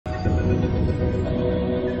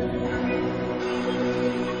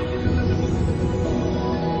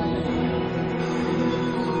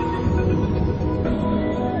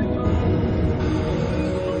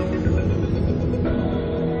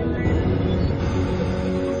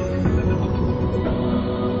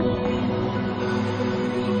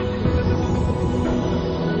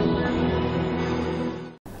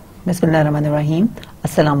Bismillahirrahmanirrahim.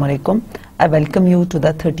 Assalamu alaikum. I welcome you to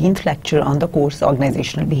the 13th lecture on the course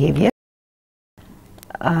Organizational Behavior.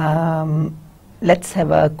 Let's have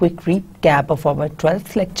a quick recap of our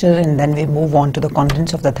 12th lecture and then we move on to the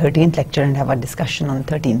contents of the 13th lecture and have a discussion on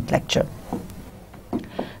the 13th lecture.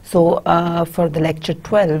 So for the lecture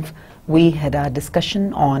 12, we had a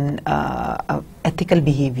discussion on ethical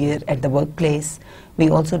behavior at the workplace. We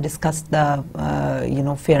also discussed the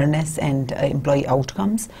fairness and employee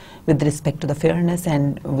outcomes with respect to the fairness,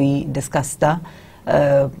 and we discussed the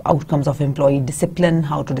outcomes of employee discipline,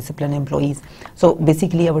 how to discipline employees. So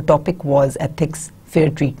basically our topic was ethics,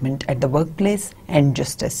 fair treatment at the workplace, and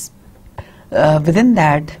justice. Within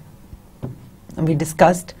that we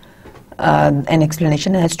discussed an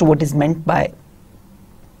explanation as to what is meant by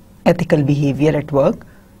ethical behavior at work.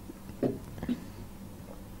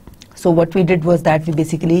 So what we did was that we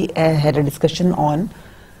basically had a discussion on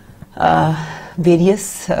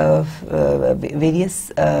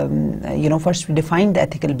first we defined the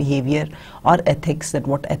ethical behavior or ethics, that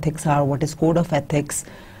what ethics are, what is code of ethics.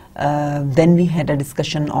 Then we had a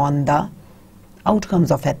discussion on the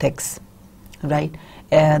outcomes of ethics, right?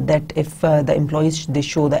 That if the employees, they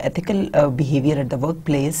show the ethical behavior at the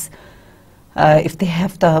workplace, if they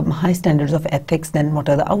have the high standards of ethics, then what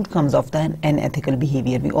are the outcomes of the unethical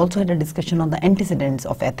behavior? We also had a discussion on the antecedents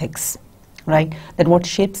of ethics, right? That what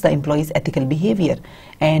shapes the employee's ethical behavior.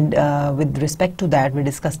 And with respect to that, we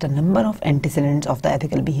discussed a number of antecedents of the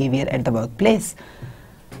ethical behavior at the workplace.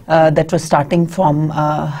 That was starting from,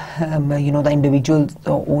 the individual's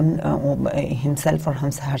own himself or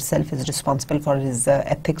herself is responsible for his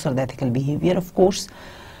ethics or the ethical behavior, of course.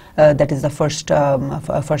 That is the first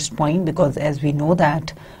point, because as we know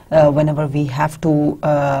that whenever we have to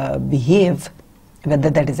behave, whether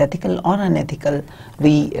that is ethical or unethical,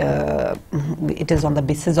 it is on the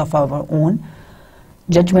basis of our own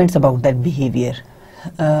judgments about that behavior.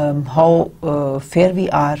 How fair we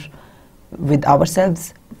are with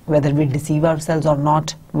ourselves, whether we deceive ourselves or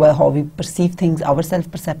not, how we perceive things, our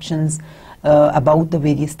self-perceptions about the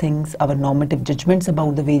various things, our normative judgments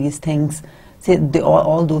about the various things. Say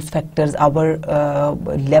all those factors, our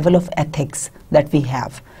level of ethics that we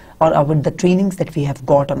have, or the trainings that we have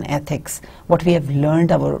got on ethics, what we have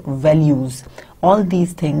learned, our values, all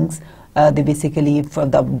these things, they basically, for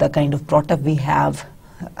the kind of brought up we have,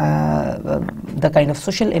 the kind of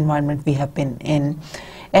social environment we have been in,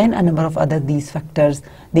 and a number of other these factors,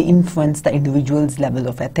 they influence the individual's level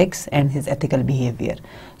of ethics and his ethical behavior.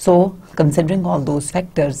 So considering all those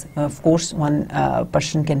factors, of course one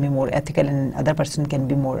person can be more ethical and other person can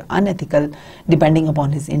be more unethical, depending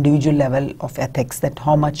upon his individual level of ethics, that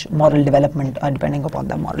how much moral development, depending upon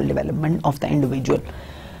the moral development of the individual.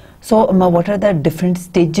 So what are the different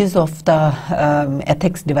stages of the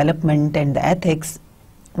ethics development and the ethics?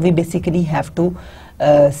 We basically have to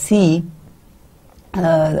see.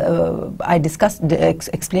 I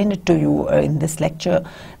explained it to you in this lecture,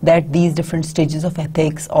 that these different stages of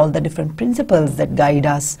ethics, all the different principles that guide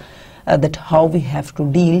us, that how we have to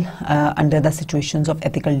deal under the situations of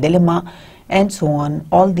ethical dilemma and so on,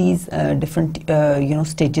 all these different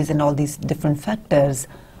stages and all these different factors,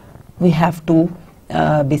 we have to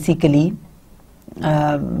basically,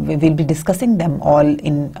 we will be discussing them all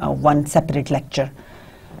in one separate lecture.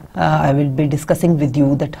 I will be discussing with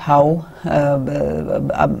you that how I'll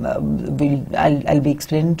be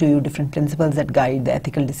explaining to you different principles that guide the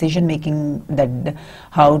ethical decision making, that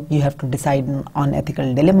how you have to decide on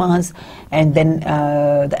ethical dilemmas, and then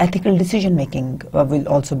the ethical decision making will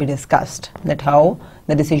also be discussed, that how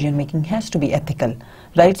the decision making has to be ethical,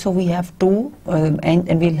 right? So we have to,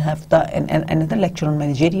 and we'll have another lecture on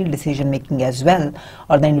managerial decision making as well,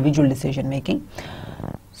 or the individual decision making.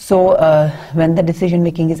 So when the decision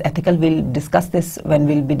making is ethical, we'll discuss this when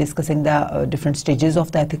we'll be discussing the different stages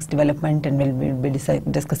of the ethics development, and we'll be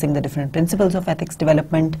discussing the different principles of ethics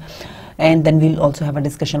development, and then we'll also have a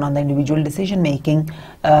discussion on the individual decision making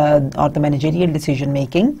or the managerial decision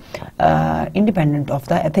making, independent of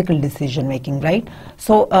the ethical decision making, right?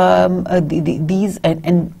 So these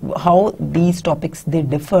and how these topics they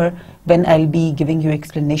differ. When I'll be giving you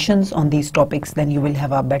explanations on these topics, then you will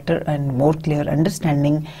have a better and more clear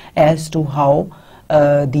understanding as to how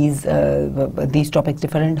these topics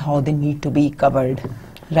differ and how they need to be covered,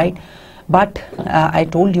 right? but I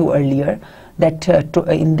told you earlier that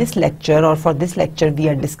in this lecture, or for this lecture, we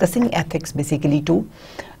are discussing ethics basically to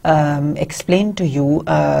explain to you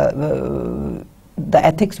the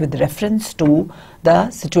ethics with reference to the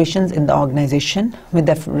situations in the organization, with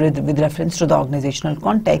reference to the organizational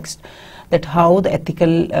context, that how the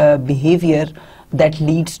ethical behavior that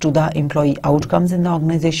leads to the employee outcomes in the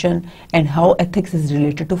organization, and how ethics is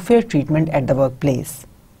related to fair treatment at the workplace,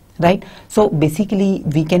 right? So basically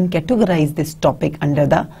we can categorize this topic under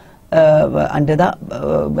the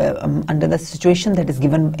situation that is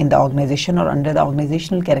given in the organization, or under the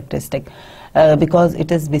organizational characteristic, because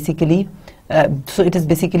it is basically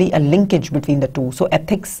a linkage between the two. So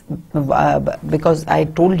ethics, because I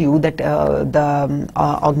told you that the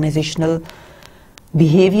organizational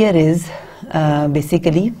behavior is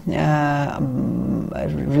basically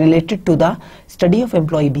related to the study of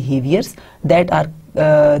employee behaviors that are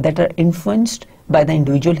influenced by the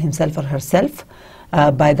individual himself or herself,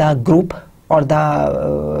 by the group or the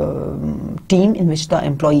team in which the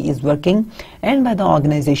employee is working, and by the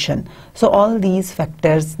organization. So all these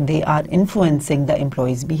factors, they are influencing the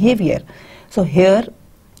employee's behavior. So here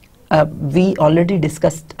we already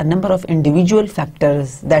discussed a number of individual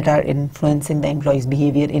factors that are influencing the employee's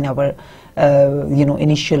behavior in our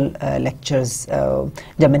initial lectures.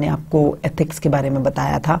 जब मैंने आपको ethics के बारे में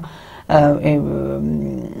बताया था,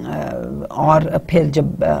 और फिर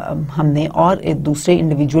जब हमने और दूसरे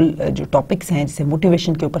इंडिविजुअल जो टॉपिक्स हैं, जैसे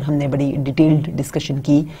मोटिवेशन के ऊपर हमने बड़ी डिटेल्ड डिस्कशन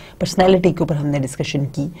की, पर्सनैलिटी के ऊपर हमने डिस्कशन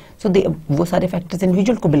की. सो वो सारे फैक्टर्स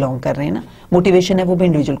इंडिविजुअल को बिलोंग कर रहे हैं ना. मोटिवेशन है वो भी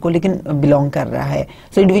इंडिविजुअल को लेकिन बिलोंग कर रहा है.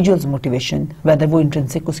 सो इंडिविजुअल्स मोटिवेशन, वेदर वो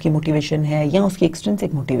इंट्रिंसिक उसकी मोटिवेशन है या उसकी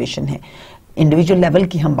एक्सट्रिंसिक मोटिवेशन है, इंडिविजुअल लेवल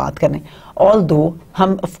की हम बात कर रहे हैं. ऑल दो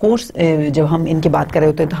हम ऑफ कोर्स जब हम इनकी बात कर रहे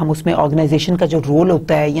होते हैं तो हम उसमें ऑर्गेनाइजेशन का जो रोल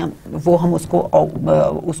होता है, या वो हम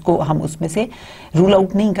उसको हम उसमें से रूल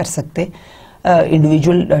आउट नहीं कर सकते.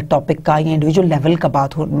 इंडिविजुअल टॉपिक का या इंडिविजुअल लेवल का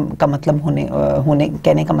बात का मतलब होने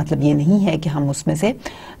कहने का मतलब ये नहीं है कि हम उसमें से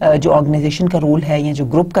जो ऑर्गेनाइजेशन का रोल है या जो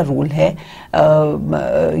ग्रुप का रोल है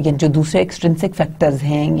या जो दूसरे एक्सट्रिंसिक फैक्टर्स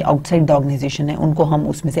हैं या आउटसाइड द ऑर्गेनाइजेशन है, उनको हम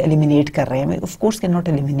उसमें से एलिमिनेट कर रहे हैं. Of course can not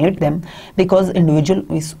eliminate them, because individual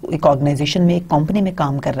एक ऑर्गेनाइजेशन में, एक कंपनी में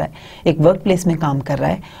काम कर रहा है, एक वर्क प्लेस में काम कर रहा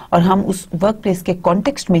है, और हम उस वर्क प्लेस के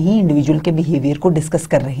कॉन्टेक्स्ट में ही इंडिविजुअल के बिहेवियर को डिस्कस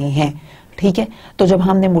कर रहे हैं. ठीक है, तो जब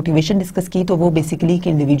हमने मोटिवेशन डिस्कस की तो वो बेसिकली एक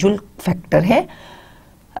इंडिविजुअल फैक्टर है.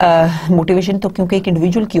 मोटिवेशन तो क्योंकि एक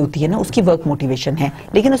इंडिविजुअल की होती है ना, उसकी वर्क मोटिवेशन है,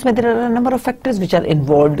 लेकिन उसमें there are number of factors which are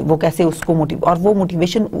involved. वो कैसे उसको और वो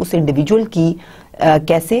मोटिवेशन उस इंडिविजुअल की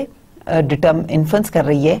कैसे इन्फ्लुएंस कर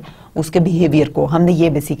रही है उसके बिहेवियर को. हमने ये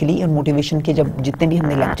बेसिकली मोटिवेशन के जब जितने भी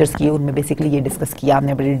हमने लेक्चर्स किए उनमें बेसिकली ये डिस्कस किया.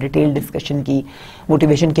 हमने बड़ी डिटेल डिस्कशन की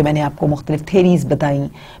मोटिवेशन के. मैंने आपको मुख्तलिफ थेरीज बताई,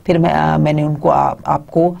 फिर मैंने उनको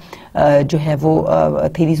आपको जो है वो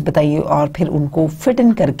थेरीज बताई, और फिर उनको फिट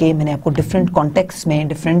इन करके मैंने आपको डिफरेंट कॉन्टेक्स्ट में,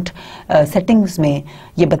 डिफरेंट सेटिंग्स में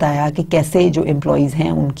ये बताया कि कैसे जो एम्प्लॉयज़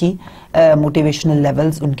हैं उनकी मोटिवेशनल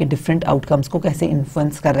लेवल्स उनके डिफरेंट आउटकम्स को कैसे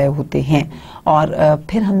इन्फ्लुएंस कर रहे होते हैं. और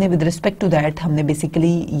फिर हमने विद रिस्पेक्ट टू दैट हमने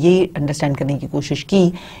बेसिकली ये अंडरस्टैंड करने की कोशिश की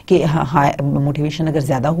कि मोटिवेशन अगर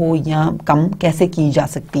ज़्यादा हो या कम कैसे की जा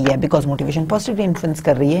सकती है, बिकॉज मोटिवेशन पॉजिटिवली इन्फ्लुएंस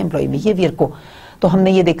कर रही है एम्प्लॉय बिहेवियर को. तो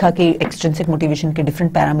हमने ये देखा कि एक्सट्रिंसिक मोटिवेशन के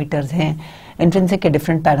डिफरेंट पैरामीटर्स हैं, इंट्रिंसिक के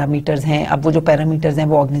डिफरेंट पैरामीटर्स हैं. अब वो जो पैरामीटर्स हैं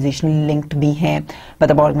वो ऑर्गेनाइजेशनल लिंक्ड भी हैं,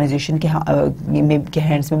 मतलब ऑर्गेनाइजेशन के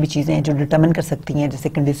हैंड्स में भी चीज़ें हैं जो डिटरमिन कर सकती हैं, जैसे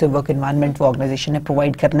कंडीसिव वर्क एनवायरनमेंट वो ऑर्गेनाइजेशन ने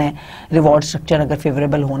प्रोवाइड करना है, रिवॉर्ड स्ट्रक्चर अगर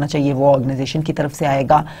फेवरेबल होना चाहिए वो ऑर्गेनाइजेशन की तरफ से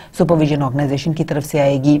आएगा, सुपरविजन ऑर्गेनाइजेशन की तरफ से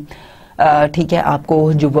आएगी. ठीक है, आपको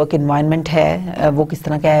जो वर्क एनवायरनमेंट है वो किस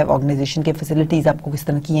तरह का है, ऑर्गेनाइजेशन के फैसिलिटीज़ आपको किस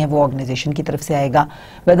तरह की हैं वो ऑर्गेनाइजेशन की तरफ से आएगा.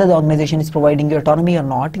 Whether the organisation is providing autonomy और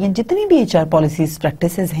नॉट, ये जितनी भी HR पॉलिसीज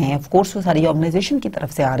प्रैक्टिसेस हैं ऑफ कोर्स वो सारी ऑर्गेनाइजेशन की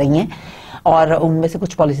तरफ से आ रही हैं. और उनमें से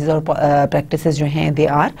कुछ पॉलिसीज और प्रैक्टिसेस जो हैं they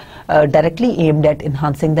are directly aimed at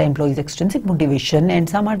enhancing the employees extrinsic motivation, and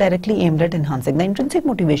some are directly aimed at enhancing the intrinsic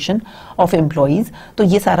motivation of employees. तो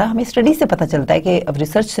ये सारा हमें स्टडी से पता चलता है, कि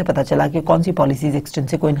रिसर्च से पता चला कि कौन सी पॉलिसीज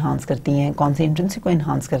एक्सट्रिंसिक को इन्हांस करती हैं, कौन सी इंट्रिंसिक को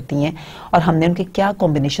इन्हांस करती हैं, और हमने उनके क्या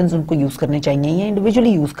कॉम्बिनेशंस उनको यूज़ करने चाहिए या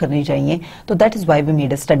इंडिविजुअली यूज़ करने चाहिए. तो that is why we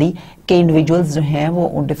made a study कि इंडिविजुअल्स जो हैं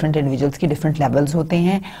वो डिफरेंट इंडिविजुअल्स की डिफरेंट लेवल्स होते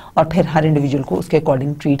हैं, और फिर हर इंडिविजुअल को उसके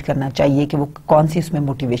अकॉर्डिंग ट्रीट करना चाहिए कि वो कौन सी उसमें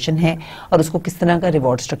मोटिवेशन है और उसको किस तरह का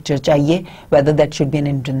रिवॉर्ड स्ट्रक्चर चाहिए. Whether that should be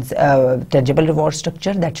N tangible reward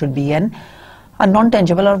structure, that should be N a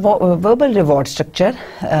non-tangible or verbal reward structure,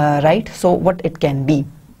 right? So what it can be.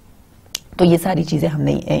 तो ये सारी चीज़ें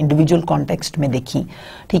हमने इंडिविजुअल कॉन्टेक्स्ट में देखी.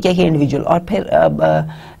 ठीक है कि इंडिविजुअल, और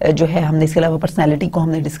फिर जो है हमने इसके अलावा पर्सनैलिटी को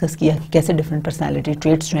हमने डिस्कस किया कि कैसे डिफरेंट पर्सनैलिटी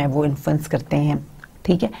ट्रेट्स जो हैं वो इन्फ्लुएंस करते हैं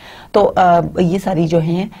ठीक है। तो ये सारी जो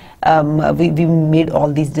हैं we made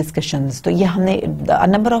all these discussions, तो ये हमने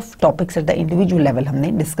number of topics at the individual level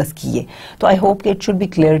हमने डिस्कस किए। तो आई होप कि it should be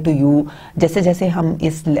clear to you. जैसे जैसे हम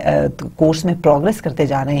इस कोर्स में प्रोग्रेस करते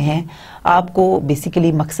जा रहे हैं, आपको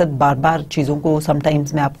बेसिकली मकसद बार बार चीज़ों को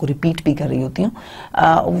समटाइम्स मैं आपको रिपीट भी कर रही होती हूँ,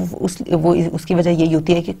 उसकी वजह यही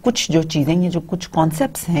होती है कि कुछ जो चीज़ें या जो कुछ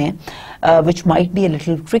कॉन्सेप्ट्स हैं which might be a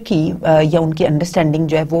little tricky, या उनकी अंडरस्टैंडिंग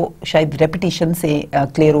जो है वो शायद रेपिटेशन से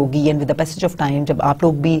क्लियर होगी, and with the passage of time जब आप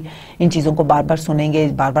लोग भी इन चीज़ों को बार बार सुनेंगे,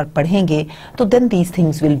 बार बार पढ़ेंगे, तो then these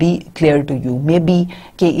things will be clear to you. May be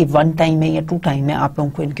कि वन टाइम में या टू टाइम में आप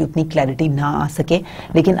लोगों को इनकी उतनी क्लैरिटी ना आ सके,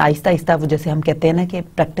 लेकिन आहिस्ता आहिस्ता वो जैसे हम कहते हैं ना कि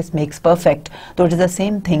प्रैक्टिस मेक्स परफेक्ट, तो it is the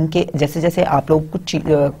same thing कि जैसे जैसे आप लोग कुछ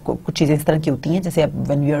चीज़ें इस तरह की होती हैं, जैसे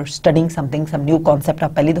when you are studying something, some new concept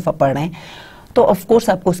आप पहली दफ़ा पढ़ रहे हैं, तो ऑफ कोर्स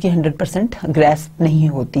आपको उसकी 100% ग्रैस्प नहीं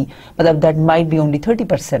होती, मतलब दैट माइट बी ओनली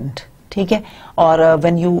 30%, ठीक है। और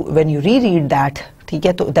व्हेन यू रीड दैट, ठीक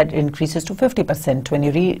है, तो that increases to 50%. When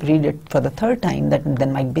you read it for the third time, that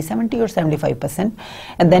then might be 70 or 75%,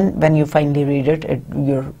 and then when you finally read it,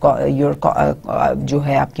 your जो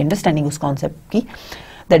है आपकी understanding उस कॉन्सेप्ट की,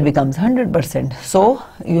 that becomes 100%. So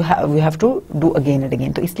you have to do again and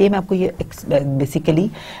again. तो इसलिए मैं आपको ये बेसिकली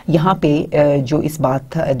यहाँ पे जो इस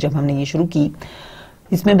बात जब हमने ये शुरू की,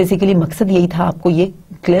 इसमें बेसिकली मकसद यही था आपको ये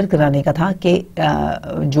क्लियर कराने का था कि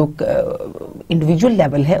जो इंडिविजुअल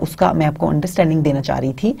लेवल है उसका मैं आपको अंडरस्टैंडिंग देना चाह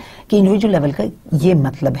रही थी कि इंडिविजुअल लेवल का ये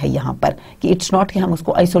मतलब है यहाँ पर कि इट्स नॉट कि हम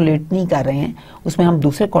उसको आइसोलेट नहीं कर रहे हैं, उसमें हम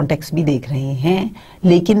दूसरे कॉन्टेक्स्ट भी देख रहे हैं,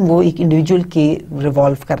 लेकिन वो एक इंडिविजुअल के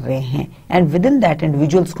रिवॉल्व कर रहे हैं, and with in that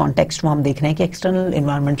individuals context वो हम देख रहे हैं कि एक्सटर्नल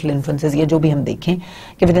इन्वायरमेंटल इन्फ्लुएंसेस या जो भी हम देखें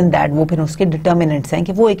कि विद इन दैट वो फिर उसके डिटर्मिनेंट्स हैं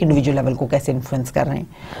कि वो एक इंडिविजुअल लेवल को कैसे इन्फ्लुएंस कर रहे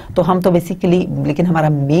हैं। तो हम तो बेसिकली, लेकिन हमारा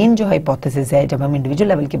मेन जो हाइपोथेसिस है जब हम इंडिविजुअल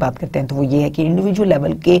लेवल की बात करते हैं तो वो ये है कि इंडिविजुअल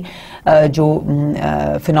लेवल के जो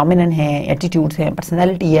फिनोमिनन है, एटीट्यूड्स हैं,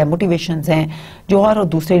 पर्सनैलिटी है, मोटिवेशंस हैं, जो और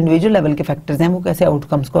दूसरे इंडिविजुअल लेवल के फैक्टर्स हैं, वो कैसे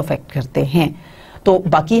आउटकम्स को अफेक्ट करते हैं। तो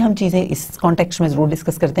बाकी हम चीज़ें इस कॉन्टेक्स्ट में जरूर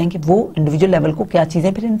डिस्कस करते हैं कि वो इंडिविजुअल लेवल को क्या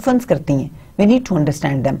चीज़ें फिर इन्फ्लुएंस करती हैं। We need to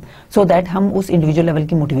understand them so that हम उस इंडिविजुअल लेवल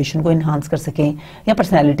की मोटिवेशन को इन्हांस कर सकें, या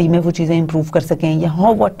पर्सनैलिटी में वो चीज़ें इंप्रूव कर सकें, या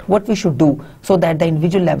how what we should do so that the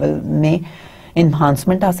individual level में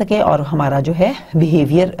इन्हांसमेंट आ सके और हमारा जो है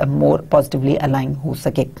बिहेवियर मोर पॉजिटिवली अलाइन हो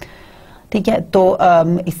सके। ठीक है, तो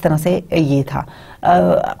इस तरह से ये था।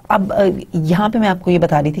 अब यहाँ पे मैं आपको ये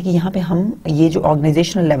बता रही थी कि यहाँ पे हम ये जो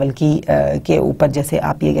ऑर्गेनाइजेशनल लेवल की के ऊपर, जैसे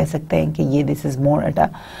आप ये कह सकते हैं कि ये दिस इज मोर एट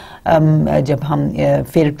जब हम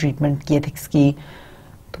फेयर ट्रीटमेंट की, एथिक्स की,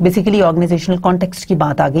 तो बेसिकली ऑर्गेनाइजेशनल कॉन्टेक्स्ट की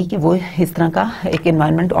बात आ गई कि वो इस तरह का एक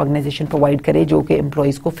एनवायरनमेंट ऑर्गेनाइजेशन प्रोवाइड करे जो कि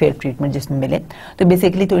एम्प्लॉयज़ को फेयर ट्रीटमेंट जिसमें मिले। तो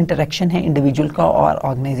बेसिकली तो इंटरेक्शन है इंडिविजुअल का और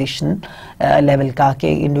ऑर्गेनाइजेशन लेवल का, कि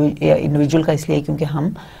इंडिविजुअल का इसलिए क्योंकि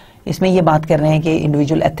हम इसमें ये बात कर रहे हैं कि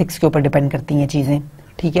इंडिविजुअल एथिक्स के ऊपर डिपेंड करती हैं चीज़ें,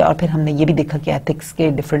 ठीक है। और फिर हमने ये भी देखा कि एथिक्स के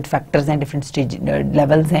डिफरेंट फैक्टर्स हैं, डिफरेंट स्टेज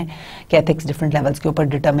लेवल्स हैं, कि एथिक्स डिफरेंट लेवल्स के ऊपर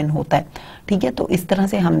डिटरमिन होता है, ठीक है। तो इस तरह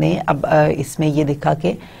से हमने अब इसमें ये देखा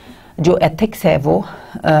कि जो एथिक्स है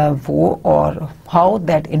वो और how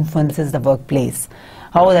that influences the work place,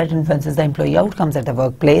 how that influences the employee outcomes at the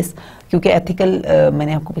work place. क्योंकि एथिकल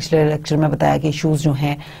मैंने आपको पिछले लेक्चर में बताया कि इश्यूज जो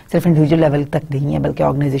हैं सिर्फ इंडिविजुअल लेवल तक नहीं है, बल्कि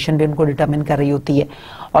ऑर्गेनाइजेशन भी उनको डिटरमिन कर रही होती है।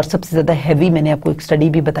 और सबसे ज़्यादा हैवी मैंने आपको एक स्टडी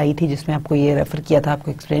भी बताई थी जिसमें आपको ये रेफर किया था,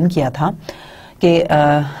 आपको एक्सप्लेन किया था कि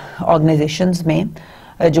ऑर्गेनाइजेशंस में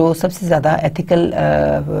जो सबसे ज़्यादा एथिकल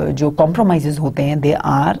जो कॉम्प्रोमाइज़ होते हैं, they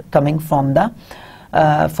are coming from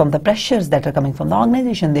the pressures that are coming from the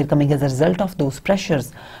organization. They're coming as a result of those pressures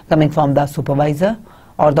coming from the supervisor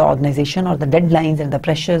or the organization, or the deadlines and the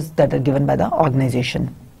pressures that are given by the organization.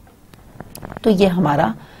 तो ये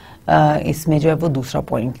हमारा इसमें जो है वो दूसरा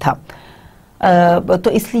point था। तो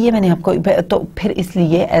इसलिए मैंने आपको, तो फिर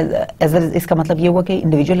इसलिए इसका मतलब ये हुआ कि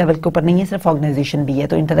इंडिविजुअल लेवल के ऊपर नहीं है, सिर्फ ऑर्गेनाइजेशन भी है।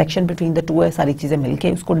 तो इंटरेक्शन बिटवीन द टू है, सारी चीज़ें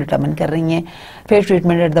मिलके उसको डिटरमिन कर रही हैं। Fair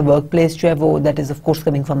treatment at the work place जो है वो that is of course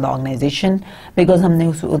coming from the organisation, because हमने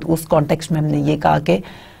उस कॉन्टेक्स्ट में हमने ये कहा कि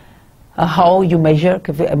हाउ यू मेजर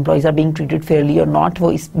कि employees are being treated Fairlie और नॉट,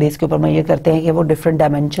 वो इस बेस के ऊपर मेजर करते हैं कि वो डिफरेंट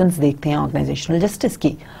डायमेंशंस देखते हैं ऑर्गेनाइजेशनल जस्टिस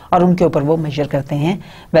की, और उनके ऊपर वो मेजर करते हैं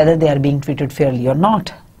whether they are being treated Fairlie और नॉट।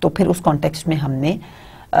 तो फिर उस कॉन्टेक्स्ट में हमने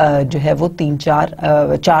जो है वो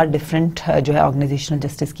चार डिफरेंट जो है ऑर्गेनाइजेशनल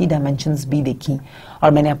जस्टिस की डायमेंशंस भी देखी,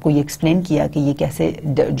 और मैंने आपको ये एक्सप्लेन किया कि ये कैसे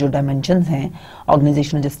जो डायमेंशंस हैं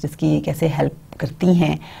ऑर्गेनाइजेशनल जस्टिस की, ये कैसे हेल्प करती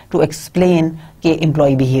हैं टू एक्सप्लेन के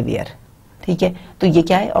एम्प्लॉय बिहेवियर, ठीक है। तो ये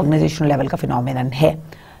क्या है, ऑर्गेनाइजेशनल लेवल का फिनोमेनन है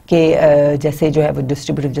कि जैसे जो है वो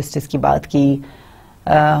डिस्ट्रीब्यूटिव जस्टिस की बात की,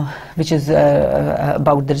 which is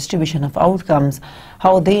about the distribution of outcomes,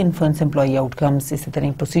 how they influence employee outcomes। इसी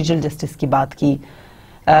तरह प्रोसीजरल जस्टिस की बात की,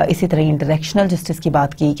 इसी तरह इंटरेक्शनल जस्टिस की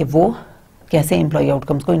बात की कि वो कैसे एम्प्लॉय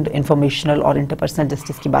आउटकम्स को, इंफॉर्मेशनल और इंटरपर्सनल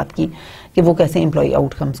जस्टिस की बात की कि वो कैसे एम्प्लॉय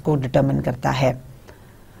आउटकम्स को डिटरमिन करता है।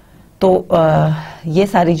 तो ये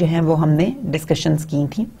सारी जो हैं वो हमने डिस्कशंस की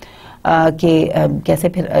थी कि कैसे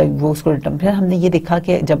फिर वो उसको फिर हमने ये देखा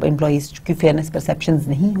कि जब एम्प्लॉइज की फेयरनेस परसेप्शंस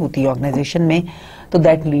नहीं होती ऑर्गेनाइजेशन में तो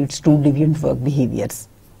that leads to deviant work behaviours.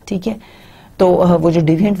 ठीक है, तो वो जो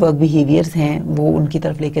डिविएंट वर्क बिहेवियर्स हैं वो उनकी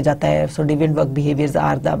तरफ लेके जाता है। सो deviant work behaviours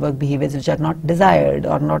are the work behaviours which are not desired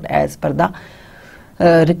और not as per the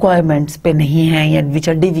requirements पे नहीं है, या which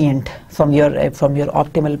are deviant from your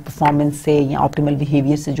optimal performance से या ऑप्टिमल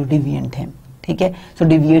बिहेवियर से जो डिविएंट हैं। ठीक है, सो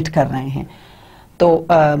डिविएट कर रहे हैं। तो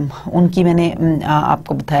उनकी मैंने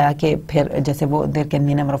आपको बताया कि फिर जैसे वो there can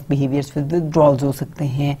be number of behaviours, फिर विथड्रॉल्स हो सकते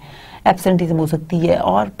हैं, एब्सेंटिज्म हो सकती है,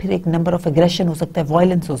 और फिर एक नंबर ऑफ एग्रेशन हो सकता है,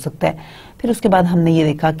 वायलेंस हो सकता है। फिर उसके बाद हमने ये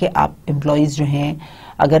देखा कि आप एम्प्लॉइज जो हैं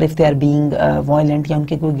अगर if they are being violent या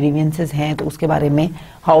उनके कोई ग्रीवियंसेस हैं तो उसके बारे में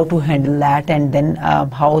how to handle that and then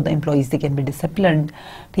how the employees they can be disciplined.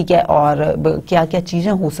 ठीक है, और क्या क्या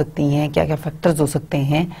चीज़ें हो सकती हैं, क्या क्या फैक्टर्स हो सकते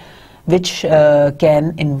हैं which can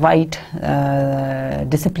invite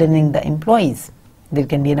disciplining the employees. There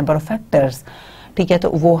can be a number of factors. ठीक है, तो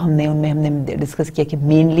वो हमने डिस्कस किया कि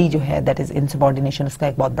मेनली जो है दैट इज इनसबऑर्डिनेशन, उसका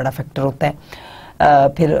एक बहुत बड़ा फैक्टर होता है।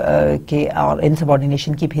 फिर के और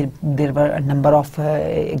इनसबऑर्डिनेशन की फिर there were number of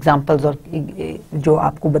examples और जो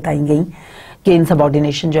आपको बताई गई कि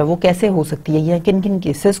इनसबऑर्डिनेशन जो है वो कैसे हो सकती है या किन किन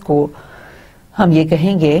केसेस को हम ये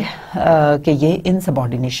कहेंगे कि ये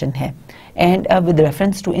इनसबऑर्डिनेशन है। एंड विद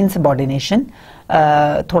रेफरेंस टू इनसबऑर्डिनेशन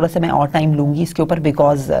थोड़ा सा मैं और टाइम लूंगी इसके ऊपर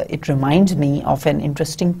because it reminds me of an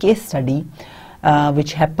interesting case study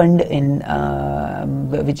which happened in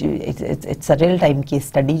which it's a real time case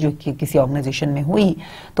study जो कि किसी ऑर्गेनाइजेशन में हुई।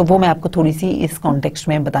 तो वो मैं आपको थोड़ी सी इस कॉन्टेक्स्ट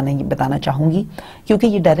में बताना चाहूँगी क्योंकि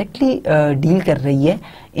ये डायरेक्टली डील कर रही है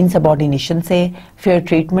इनसबऑर्डिनेशन से, फेयर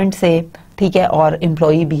ट्रीटमेंट से, ठीक है, और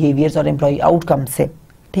एम्प्लॉई बिहेवियर्स और एम्प्लॉई आउटकम से।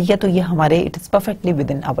 ठीक है, तो ये हमारे it is perfectly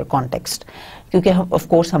with in our context क्योंकि ऑफ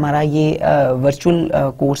कोर्स हमारा ये वर्चुअल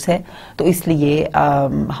कोर्स है तो इसलिए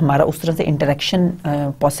हमारा उस तरह से इंटरेक्शन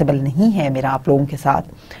पॉसिबल नहीं है मेरा आप लोगों के साथ।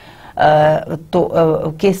 तो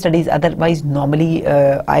case studies otherwise normally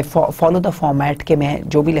I follow the format के मैं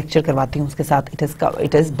जो भी लेक्चर करवाती हूँ उसके साथ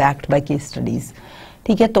it is backed by case studies.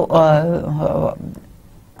 ठीक है, तो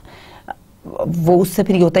वो उससे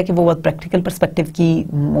फिर ये होता है कि वो बहुत प्रैक्टिकल पर्सपेक्टिव की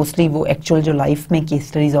मोस्टली वो एक्चुअल जो लाइफ में केस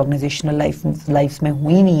स्टडीज ऑर्गेनाइजेशनल लाइफ में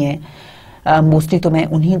हुई नहीं है मोस्टली, तो मैं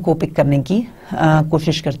उन्हीं को पिक करने की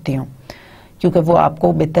कोशिश करती हूँ क्योंकि वो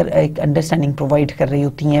आपको बेहतर एक अंडरस्टैंडिंग प्रोवाइड कर रही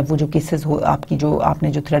होती हैं। वो जो केसेस हो आपकी जो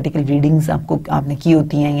आपने जो थ्योरेटिकल रीडिंग्स आपने की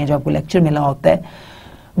होती हैं या जो आपको लेक्चर मिला होता है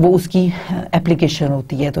वो उसकी एप्लीकेशन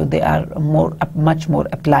होती है, तो they are much more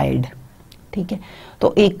applied. ठीक है,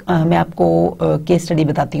 तो एक मैं आपको केस स्टडी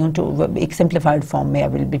बताती हूँ जो एक सिंप्लीफाइड फॉर्म में I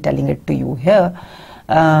will be telling it to you here.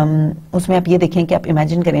 उसमें आप ये देखें कि आप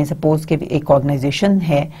इमेजिन करें सपोज कि एक ऑर्गेनाइजेशन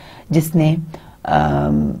है जिसमें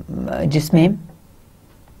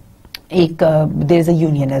एक there is a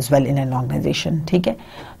union as well in an organisation. ठीक है,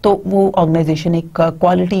 तो वो ऑर्गेनाइजेशन एक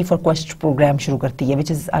क्वालिटी फॉर क्वेस्ट प्रोग्राम शुरू करती है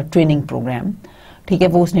which is a training programme. ठीक है,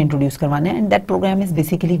 वो उसने इंट्रोड्यूस करवाना है and that programme is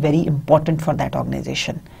basically very important for that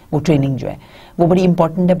organisation. वो ट्रेनिंग जो है वो बड़ी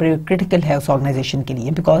इंपॉर्टेंट है, बड़ी क्रिटिकल है उस ऑर्गेनाइजेशन के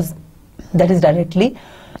लिए because that is directly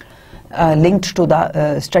linked to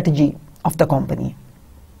the strategy of the company.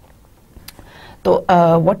 तो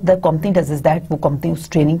what the company does is that वो कंपनी उस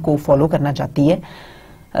ट्रेनिंग को फॉलो करना चाहती है।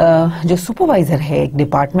 जो सुपरवाइजर है एक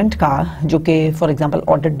डिपार्टमेंट का जो कि फॉर एग्जांपल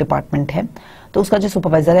ऑडिट डिपार्टमेंट है, तो उसका जो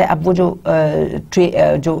सुपरवाइजर है अब वो जो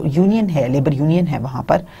यूनियन है, लेबर यूनियन है वहां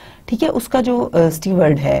पर, ठीक है, उसका जो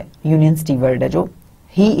स्टीवर्ड है, यूनियन स्टीवर्ड है जो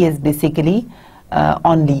he is basically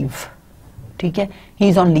on leave. ठीक है, he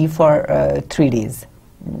is on leave for 3 days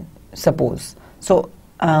suppose. So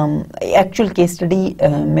actual case study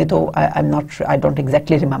में तो आई डोंट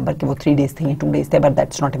एग्जैक्टली रिमेंबर कि वो 3 days थे या 2 days थे, but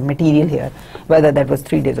that's not material here whether that was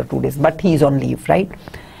 3 days or 2 days, but he is on leave, right.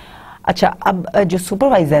 अच्छा, अब जो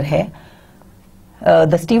सुपरवाइजर है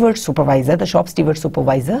the steward supervisor, the shop steward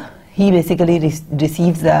supervisor, he basically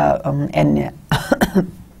receives a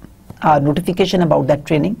notification about that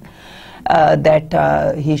training that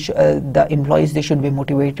the employees they should be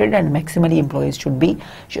motivated and maximally employees should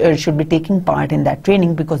be taking part in that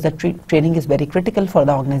training because that training is very critical for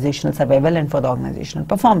the organizational survival and for the organizational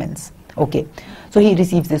performance. Okay, so he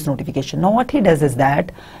receives this notification. Now what he does is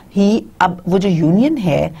that अब वो जो union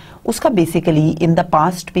है उसका basically in the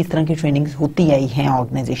past भी इस तरह की trainings होती आई हैं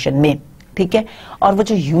ऑर्गेनाइजेशन में। ठीक है, और वो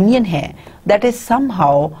जो यूनियन है that is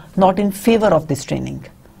somehow not in favour of this training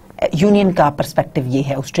union का पर्सपेक्टिव ये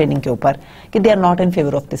है उस ट्रेनिंग के ऊपर कि they are not in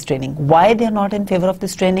favour of this training. Why they are not in favour of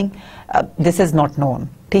this training, this is not known.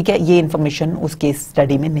 ठीक है, ये इन्फॉर्मेशन उस केस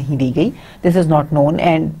स्टडी में नहीं दी गई. This is not known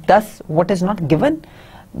and दस what is not given,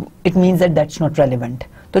 it means that that's not relevant.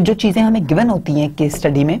 तो जो चीजें हमें गिवन होती हैं केस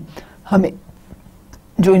स्टडी में, हमें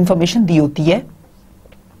जो इन्फॉर्मेशन दी होती है,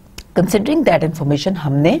 कंसिडरिंग दैट इन्फॉर्मेशन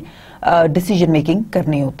हमने डिसीजन मेकिंग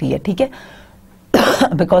करनी होती है. ठीक है,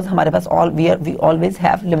 बिकॉज हमारे पास we always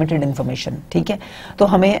have limited information. ठीक है, तो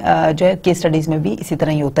हमें जो है केस स्टडीज में भी इसी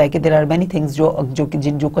तरह ही होता है कि देयर आर मेनी थिंग्स जो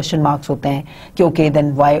क्वेश्चन मार्क्स होते हैं कि okay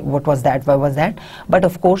then why what was that, why was that. But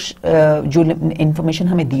of course जो इन्फॉर्मेशन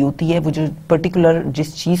हमें दी होती है, वो जो पर्टिकुलर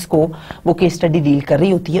जिस चीज को वो केस स्टडी डील कर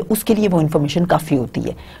रही होती है, उसके लिए वो इन्फॉर्मेशन काफी होती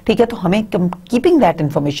है. ठीक है, तो हमें keeping that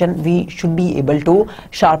information we should be able to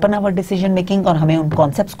sharpen our decision making, और हमें उन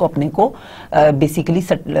कॉन्सेप्ट्स को अपने को बेसिकली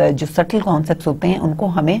जो सटल कॉन्सेप्ट्स होते हैं उनको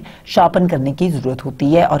हमें शार्पन करने की जरूरत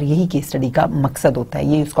होती है. और यही केस स्टडी का मकसद होता है,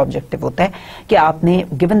 ये उसका ऑब्जेक्टिव होता है कि आपने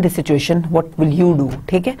given this situation what will you do.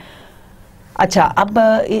 ठीक है, अच्छा, अब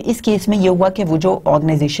इस केस में ये हुआ कि वो जो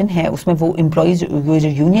ऑर्गेनाइजेशन है उसमें वो एम्प्लॉइज, वो जो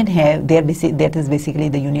यूनियन है, that is basically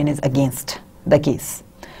the union is against the case.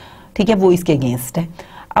 ठीक है, वो इसके अगेंस्ट है.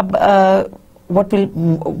 अब व्हाट विल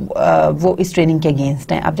वो इस ट्रेनिंग के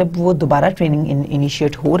अगेंस्ट है. अब जब वो दोबारा ट्रेनिंग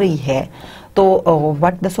इनिशिएट हो रही है, तो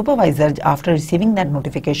what the supervisor, after receiving that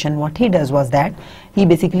notification, what he does was that he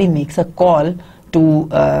basically makes a call to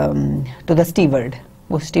the steward.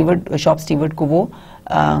 वो steward, shop steward को वो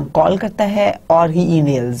कॉल करता है और he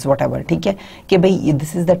emails whatever. ठीक है, कि भाई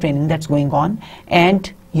this is the training that's going on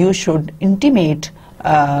and you should intimate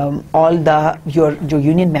all the your जो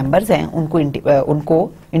union members हैं उनको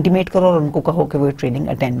intimate करो और उनको कहो कि वो ट्रेनिंग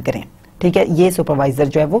अटेंड करें. ठीक है, ये सुपरवाइजर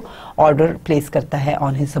जो है वो ऑर्डर प्लेस करता है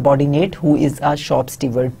on his subordinate who is a shop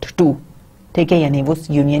steward to. ठीक है, यानी वो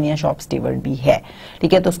यूनियन या शॉप स्टीवर्ड भी है.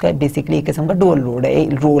 ठीक है, तो उसका बेसिकली एक किस्म का डुअल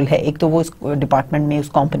रोल है. एक तो वो उस डिपार्टमेंट में उस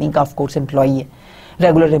कंपनी का ऑफ कोर्स एम्प्लॉई है,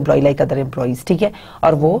 regular employee like other employees. ठीक है,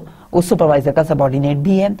 और वो उस सुपरवाइजर का सबऑर्डिनेट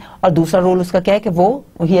भी है. और दूसरा रोल उसका क्या है कि वो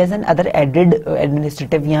he has an other added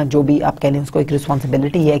administrative या जो भी आप कह लें उसको एक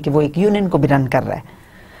रिस्पॉन्सिबिलिटी है कि वो एक यूनियन को भी रन कर रहा है,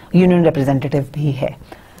 यूनियन रिप्रेजेंटेटिव भी है.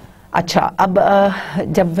 अच्छा, अब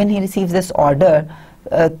जब when he receives this order,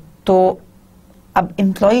 तो अब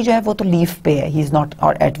एम्प्लॉय जो है वो तो लीव पे है, ही इज नॉट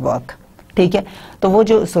और एट वर्क. ठीक है, तो वो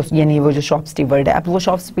जो यानी वो जो शॉप स्टीवर्ड है, अब वो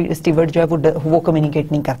शॉप स्टीवर्ड जो है वो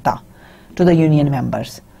कम्युनिकेट नहीं करता टू द यूनियन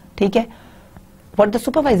मेंबर्स. ठीक है, what the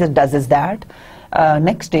supervisor does is that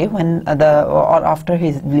next day when और after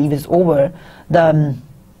his leave is over, the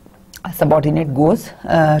subordinate goes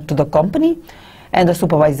to the company and the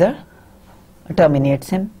supervisor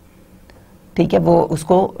terminates him. ठीक है, वो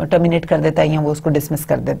उसको टर्मिनेट कर देता है या वो उसको डिसमिस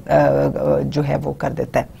कर जो है वो कर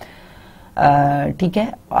देता है. ठीक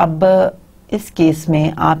है, अब इस केस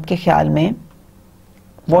में आपके ख्याल में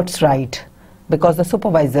what's right, because the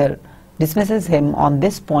supervisor dismisses him on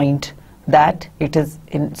this point that it is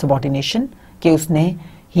in subordination, कि उसने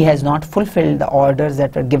he has not fulfilled the orders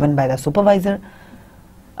that were given by the supervisor.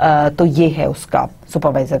 तो ये है उसका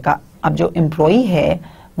सुपरवाइजर का. अब जो एम्प्लॉई है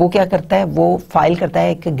वो क्या करता है, वो फाइल करता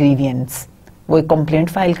है एक ग्रीवियंस, वो एक कंप्लेंट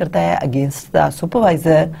फाइल करता है against the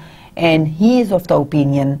supervisor and he is of the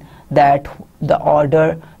opinion that the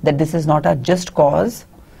order that this is not a just cause,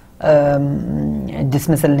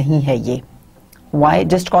 dismissal नहीं है ये. वाई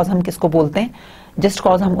जस्ट कॉज हम किसको बोलते हैं? जस्ट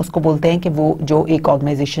कॉज हम उसको बोलते हैं कि वो जो एक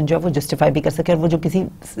ऑर्गेनाइजेशन जो है वो जस्टिफाई भी कर सके और वो जो किसी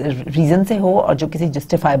रीजन से हो और जो किसी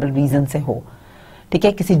जस्टिफाइबल रीजन से हो. ठीक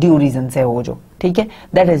है, किसी ड्यू रीजन से हो जो. ठीक है,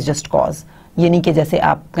 दैट इज जस्ट कॉज. यानी कि जैसे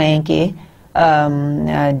आप कहें कि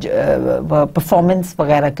परफॉर्मेंस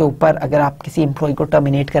वगैरह के ऊपर अगर आप किसी एम्प्लॉय को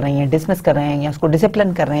टर्मिनेट कर रहे हैं, डिसमिस कर रहे हैं या उसको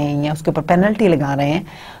डिसिप्लिन कर रहे हैं या उसके ऊपर पेनल्टी लगा रहे हैं,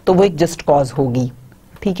 तो वो एक जस्ट कॉज होगी.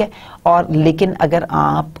 ठीक है, और लेकिन अगर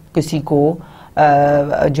आप किसी को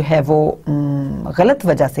जो है वो गलत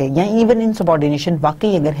वजह से या इवन इन सबऑर्डिनेशन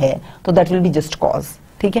वाकई अगर है तो that will be just cause.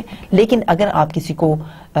 ठीक है, लेकिन अगर आप किसी को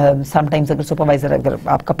समटाइम्स अगर सुपरवाइजर अगर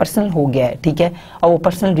आपका पर्सनल हो गया है, ठीक है, और वो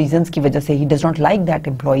पर्सनल रीजंस की वजह से he does not like that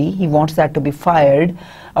employee, he wants that to be fired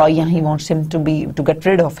और या he wants him to get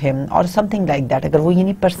rid of him और समथिंग लाइक दैट, अगर वो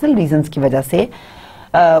यानी पर्सनल रीजंस की वजह से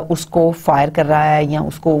उसको फायर कर रहा है या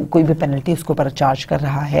उसको कोई भी पेनल्टी उसके ऊपर चार्ज कर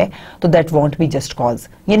रहा है, तो that want be just cause.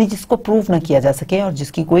 यानी जिसको प्रूव ना किया जा सके और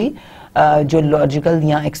जिसकी कोई जो लॉजिकल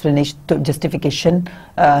या एक्सप्लेनेशन जस्टिफिकेशन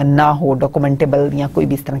ना हो, डॉक्यूमेंटेबल या कोई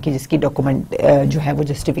भी इस तरह की जिसकी डॉक्यूमेंट जो है वो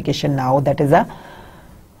जस्टिफिकेशन ना हो, that is a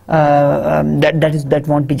that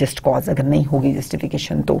won't be just cause, अगर नहीं होगी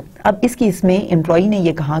justification तो. अब इस केस में एम्प्लॉई ने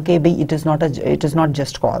ये कहा कि भाई it is not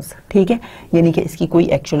just cause, ठीक है, यानी कि इसकी कोई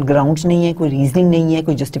actual grounds नहीं है, कोई reasoning नहीं है,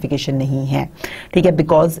 कोई justification नहीं है, ठीक है,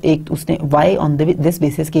 because एक उसने why on this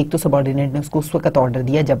basis कि एक तो subordinate ने उसको उस वक्त ऑर्डर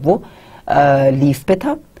दिया जब वो लीव पे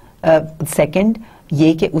था, सेकंड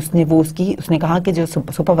ये कि उसने कहा कि जो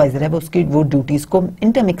सुपरवाइजर है वो उसकी वो ड्यूटीज को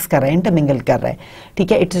इंटरमिक्स कर रहा है, इंटरमिंगल कर रहा है,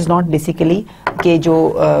 ठीक है. इट इज नॉट बेसिकली कि जो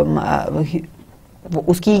वो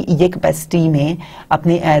उसकी ये कैपेसिटी में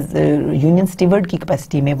अपने एज यूनियन स्टीवर्ड की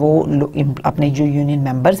कैपेसिटी में वो अपने जो यूनियन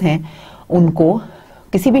मेंबर्स हैं उनको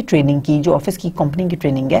किसी भी ट्रेनिंग की, जो ऑफिस की कंपनी की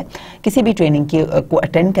ट्रेनिंग है, किसी भी ट्रेनिंग की को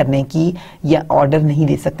अटेंड करने की या ऑर्डर नहीं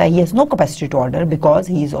दे सकता. He has no capacity to order because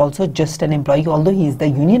he is also just an employ, although he is the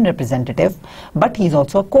union representative, but he is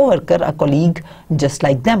also a co-worker, a colleague just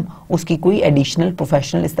like them. उसकी कोई additional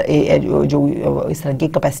professional जो इस तरह की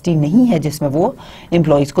capacity नहीं है जिसमें वो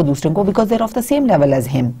एम्प्लॉयज को दूसरों को, because they are of the same level as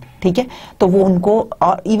him, ठीक है. तो वो उनको,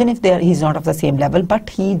 even if they are he is not of the same level, but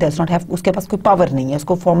he does not have, उसके पास कोई पावर नहीं है,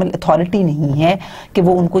 उसको फॉर्मल अथॉरिटी नहीं है कि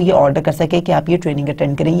वो उनको ये ऑर्डर कर सके कि आप ये ट्रेनिंग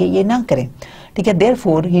अटेंड करें, ये ना करें, ठीक है.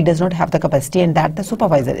 Therefore he does not have the capacity and that the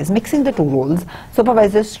supervisor is mixing the two roles.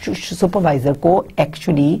 Supervisor को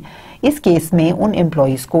एक्चुअली इस केस में उन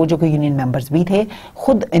एम्प्लॉयज को जो कि यूनियन मेंबर्स भी थे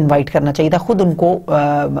खुद इनवाइट करना चाहिए था, खुद उनको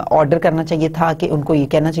ऑर्डर करना चाहिए था कि उनको ये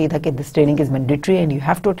कहना चाहिए था कि this training is mandatory and you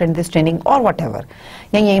have to attend this training और वट एवर,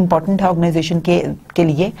 या ये इंपॉर्टेंट है ऑर्गेनाइजेशन के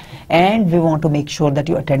लिए and we want to make sure that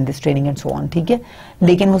you attend this training and so on, ठीक है.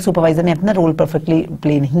 लेकिन वो सुपरवाइजर ने अपना रोल परफेक्टली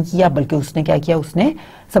प्ले नहीं किया, बल्कि उसने क्या किया, उसने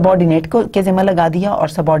सबऑर्डिनेट को के जिम्मा लगा दिया, और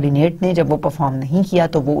सबऑर्डिनेट ने जब वो परफॉर्म नहीं किया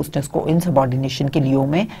तो वो उसने उसको इन सबऑर्डिनेशन के लियो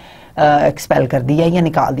में एक्सपेल कर दिया या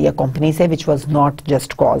निकाल दिया कंपनी से, which was not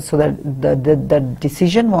just cause. So the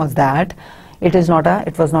decision was that it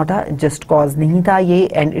was not a just cause नहीं था ये,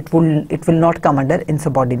 and it will not come under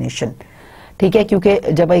insubordination, ठीक है. क्योंकि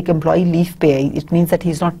जब एक एम्प्लॉय लीव पे है, it means that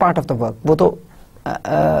he is not part of the work. वो तो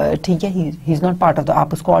ठीक है, he is not part of the,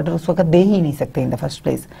 आप उसको ऑर्डर उस वक्त दे ही नहीं सकते in the first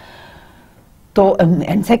place. तो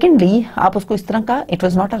एंड सेकेंडली आप उसको इस तरह का, it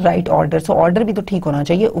was not a right order, so order भी तो ठीक होना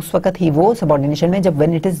चाहिए उस वक्त ही वो सबऑर्डिनेशन में, जब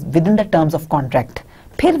when it is with in the terms of contract.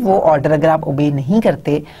 फिर वो ऑर्डर अगर आप ओबे नहीं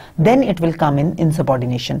करते then it will come in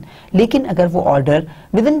subordination. लेकिन अगर वो order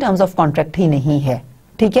with in terms of contract ही नहीं है,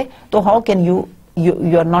 ठीक है, तो how can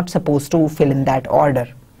you are not suppose to fill in that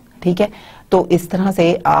order, ठीक है. तो इस तरह से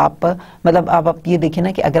आप मतलब आप ये देखें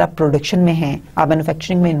ना कि अगर आप प्रोडक्शन में हैं, आप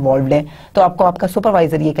मैन्युफैक्चरिंग में इन्वॉल्व हैं, तो आपको आपका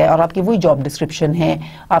सुपरवाइजर ये कहे और आपकी वही जॉब डिस्क्रिप्शन है,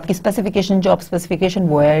 आपकी स्पेसिफिकेशन, जॉब स्पेसिफिकेशन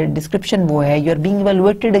वो है, डिस्क्रिप्शन वो है, you are being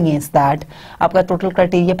evaluated against that, आपका टोटल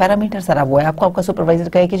क्राइटेरिया पैरामीटर सारा वो है, आपको आपका सुपरवाइजर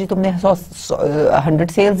कहे कि जी तुमने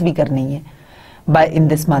 100 सेल्स भी करनी है बाय इन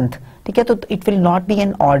दिस मंथ, ठीक है. तो it will not be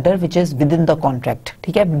N order which is with in the contract,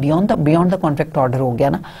 ठीक है, बियॉन्ड द कॉन्ट्रैक्ट ऑर्डर हो गया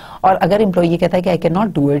ना. और अगर एम्प्लॉय ये कहता है कि I can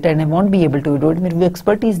not do it and I want be able to do it, मेरी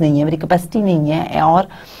एक्सपर्टीज नहीं है, मेरी कैपेसिटी नहीं है, और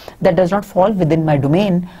that does not fall with in my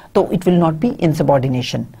domain, तो it will not be in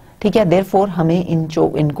subordination, ठीक है. देयरफॉर हमें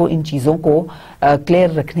इन चीज़ों को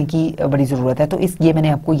क्लियर रखने की बड़ी ज़रूरत है. तो ये मैंने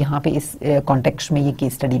आपको यहाँ पे इस कॉन्टेक्स्ट में ये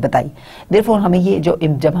केस स्टडी बताई. देयरफॉर हमें ये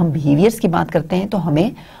जब हम बिहेवियर्स की बात करते हैं तो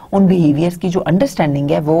हमें उन बिहेवियर्स की जो अंडरस्टैंडिंग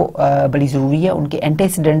है वो बड़ी ज़रूरी है. उनके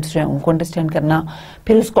एंटेसिडेंट्स जो हैं उनको अंडरस्टैंड करना,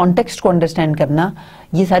 फिर उस कॉन्टेक्स्ट को अंडरस्टैंड करना,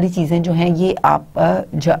 ये सारी चीज़ें जो हैं ये आप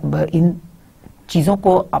जब इन चीज़ों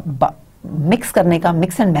को मिक्स करने का,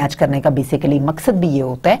 मिक्स एंड मैच करने का बेसिकली मकसद भी ये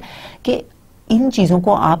होता है कि इन चीज़ों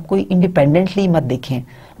को आप कोई इंडिपेंडेंटली मत देखें.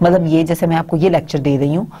 मतलब ये जैसे मैं आपको ये लेक्चर दे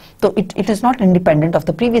रही हूँ तो it is not independent of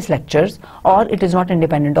the previous lectures और it is not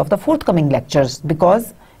independent of the fourth coming lectures, because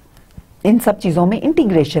in सब चीज़ों में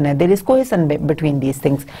इंटीग्रेशन है, there is cohesion between these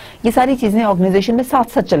things. ये सारी चीज़ें ऑर्गेनाइजेशन में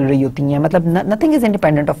साथ साथ चल रही होती हैं, मतलब nothing is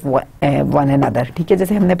independent of one and other, ठीक है.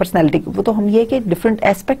 जैसे हमने पर्सनैलिटी, वो तो हम ये कि डिफरेंट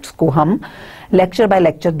एस्पेक्ट्स को हम लेक्चर बाय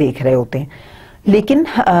लेक्चर देख रहे होते हैं. लेकिन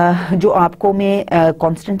जो आपको मैं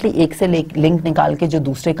कॉन्स्टेंटली एक से लिंक निकाल के जो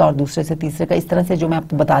दूसरे का और दूसरे से तीसरे का, इस तरह से जो मैं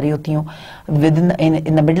आपको बता रही होती हूँ with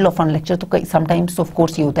in the middle of one lecture, तो समटाइम्स ऑफ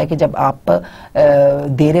कोर्स ये होता है कि जब आप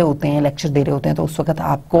दे रहे होते हैं, लेक्चर दे रहे होते हैं, तो उस वक्त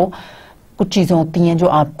आपको कुछ चीज़ें होती हैं जो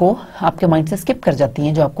आपको आपके माइंड से स्किप कर जाती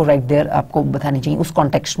हैं, जो आपको राइट देयर आपको बतानी चाहिए उस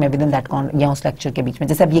कॉन्टेक्स्ट में, विद इन दैट या उस लेक्चर के बीच में.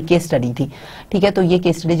 जैसे अब ये केस स्टडी थी, ठीक है, तो ये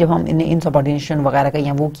केस स्टडी जब हम इन सबऑर्डिनेशन वगैरह का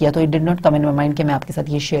या वो किया तो it did not come in my mind कि मैं आपके साथ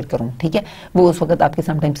ये शेयर करूं, ठीक है. वो उस वक्त आपके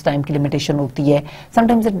समटाइम्स टाइम की लिमिटेशन होती है,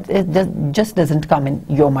 sometimes it just doesn't come in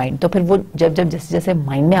your mind. तो फिर वो जब जैसे जैसे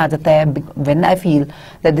माइंड में आ जाता है, when I feel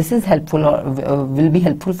that this is helpful और will be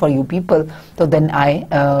helpful for you people, तो then I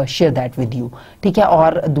share that with you, ठीक है.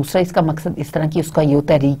 और दूसरा इसका मकसद इस तरह की उसका ये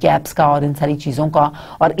होता है रिकैप्स का और इन सारी चीज़ों का,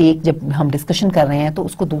 और एक जब हम डिस्कशन कर रहे हैं तो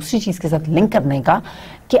उसको दूसरी चीज़ के साथ लिंक करने का,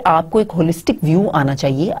 کہ آپ کو ایک ہوlistic view آنا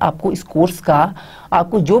چاہیے آپ کو اس کورس کا,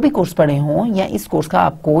 آپ کو جو بھی کورس پڑھے ہوں یا اس کورس کا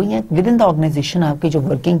آپ کو یا ود ان دا آرگنائزیشن آپ کی جو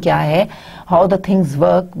ورکنگ کیا ہے, how the things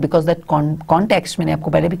work, because that context میں نے آپ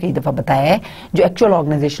کو پہلے بھی کئی دفعہ بتایا ہے جو ایکچوئل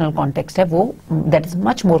آرگنائزیشنل کانٹیکسٹ ہے وہ that is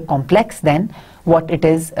much more complex then what it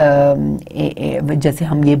is. جیسے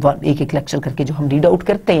ہم یہ ایک ایک لیکچر کر کے جو ہم ریڈ آؤٹ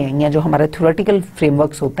کرتے ہیں یا جو ہمارے تھیوریٹیکل فریم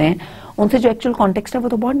ورکس ہوتے ہیں ان سے جو ایکچوئل کانٹیکسٹ ہے وہ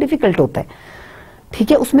تو بہت ڈیفیکلٹ ہوتا ہے,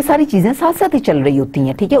 ٹھیک ہے. اس میں ساری چیزیں ساتھ ساتھ ہی چل رہی ہوتی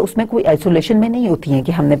ہیں, ٹھیک ہے. اس میں کوئی آئسولیشن میں نہیں ہوتی ہیں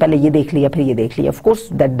کہ ہم نے پہلے یہ دیکھ لیا پھر یہ دیکھ لیا. Of course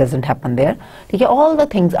that doesn't happen their, ٹھیک ہے. آل the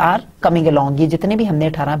things are coming along. یہ جتنے بھی ہم نے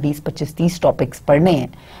 18 20 25 30 ٹاپکس پڑھنے ہیں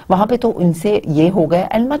وہاں پہ تو ان سے یہ ہو گیا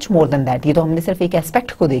and much more then that. یہ تو ہم نے صرف ایک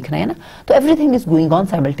ایسپیکٹ کو دیکھ رہے ہیں نا, تو every thing is going on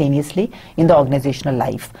simultaneously in the organisational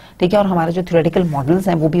life, ٹھیک ہے. اور ہمارے جو تھیوریٹیکل ماڈلز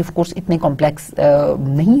ہیں وہ بھی آف کورس اتنے کمپلیکس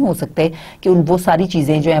نہیں ہو سکتے کہ وہ ساری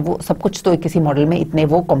چیزیں جو ہیں وہ سب کچھ تو کسی ماڈل میں اتنے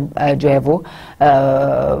وہ جو ہے وہ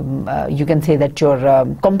you can say that you're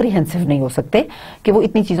comprehensive نہیں ہو سکتے کہ وہ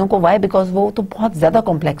اتنی چیزوں کو why because وہ تو بہت زیادہ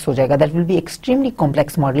کمپلیکس ہو جائے گا. that will be extremely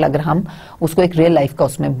complex model اگر ہم اس کو ایک ریئل لائف کا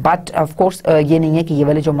اس میں. بٹ آف کورس یہ نہیں ہے کہ یہ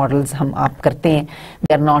والے جو ماڈلز ہم آپ کرتے ہیں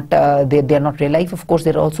they are not real life, of course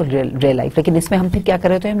they are also real life. لیکن اس میں ہم پھر کیا کر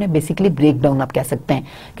رہے ہوتے ہیں, ہم نے بیسکلی بریک ڈاؤن آپ کہہ سکتے ہیں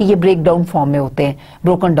کہ یہ بریک ڈاؤن فارم میں ہوتے ہیں,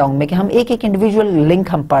 بروکن ڈاؤن میں, کہ ہم ایک ایک انڈیویجول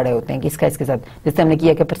لنک ہم پڑھ رہے ہوتے ہیں کہ اس کا اس کے ساتھ, جیسے ہم نے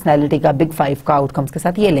کیا کہ پرسنالٹی کا بگ 5 کا آؤٹ کمس کے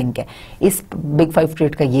ساتھ یہ لنک ہے, اس بگ 5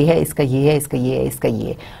 ٹریٹ کا یہ ہے, اس کا یہ ہے, اس کا یہ ہے, اس کا یہ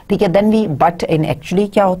ہے, ٹھیک ہے. دین وی بٹ ان ایکچولی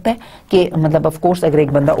کیا ہوتا ہے کہ مطلب آف کورس اگر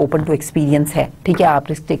ایک بندہ اوپن ٹو ایکسپیرینس ہے, ٹھیک ہے,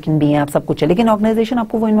 آپ رسک ٹیکنگ بھی ہیں, آپ سب کچھ ہے, لیکن آرگنائزیشن آپ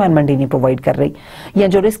کو وہ انوائرمنٹ ہی نہیں پرووائڈ کر رہی, یا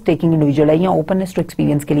جو رسک ٹیکنگ انڈیویجول ہے یا اوپننس ٹو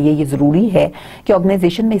ایکسپیرینس کے لیے یہ ضروری ہے کہ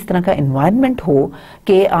آرگنائزیشن میں اس طرح کا انوائرمنٹ ہو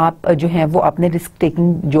کہ آپ جو ہے وہ اپنے رسک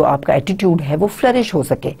ٹیکنگ جو آپ کا ایٹیٹیوڈ ہے وہ فلرش ہو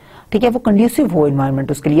سکے, ٹھیک ہے, وہ کنڈیوسو ہو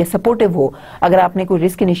انوائرمنٹ اس کے لیے, سپورٹو ہو. اگر آپ نے کوئی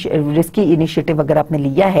رسکی انیشیٹو اگر آپ نے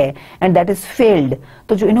لیا ہے اینڈ دیٹ از فیلڈ,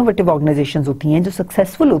 تو جو انوویٹو آرگنائزیشنز ہوتی ہیں جو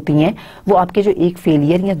سکسیسفل ہوتی ہیں وہ آپ کے جو ایک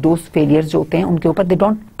فیلئر یا دو فیلئر جو ہوتے ہیں ان کے اوپر they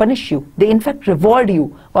don't punish you, they in fact reward you,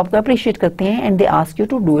 وہ آپ کو اپریشیٹ کرتے ہیں and they ask you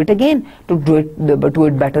to do it again, to do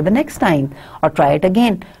it better the next time اور ٹرائی اٹ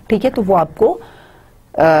اگین, ٹھیک ہے. تو وہ آپ کو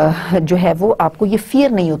جو ہے وہ آپ کو یہ فیئر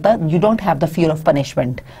نہیں ہوتا, you don't have the fear of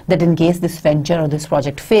punishment that in case this venture اور this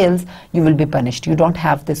project feels you will be punished, you don't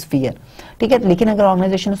have this fear, ٹھیک ہے. لیکن اگر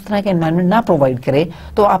آرگنائزیشن اس طرح کا انوائرمنٹ نہ پرووائڈ کرے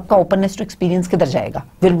تو آپ کا اوپننس ٹو ایکسپیرینس کدھر جائے گا,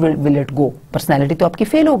 ول اٹ گو. پرسنالٹی تو آپ کی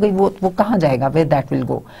فیل ہو گئی, وہ کہاں جائے گا, ویئر دیٹ ول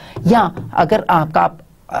گو. یا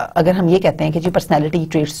اگر ہم یہ کہتے ہیں کہ جی پرسنالٹی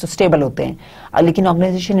ٹریٹس تو اسٹیبل ہوتے ہیں لیکن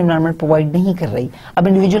آرگنائزیشن انوائرمنٹ پرووائڈ نہیں کر رہی, اب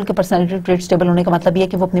انڈیویجول کے پرسنالٹی ٹریٹ اسٹیبل ہونے کا مطلب یہ ہے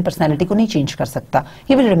کہ وہ اپنی پرسنالٹی کو نہیں چینج کر سکتا,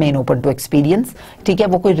 ہی will remain open to experience, ٹھیک ہے.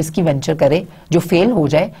 وہ کوئی رسکی وینچر کرے جو فیل ہو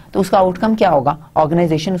جائے تو اس کا آؤٹ کم کیا ہوگا,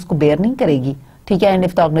 آرگنائزیشن اس کو بیئر نہیں کرے گی, ٹھیک ہے. And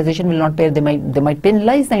if the organization will not pay they might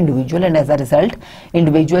penalize the individual and as a result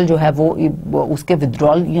individual جو ہے وہ اس کے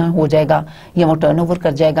withdrawal یہاں ہو جائے گا یا وہ ٹرن اوور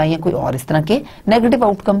کر جائے گا یا کوئی اور اس طرح کے نیگیٹو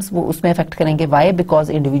آؤٹ کمس وہ اس میں افیکٹ کریں گے. وائی,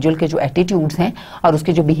 بیکاز انڈیویجول کے جو ایٹیٹیوڈس ہیں اور اس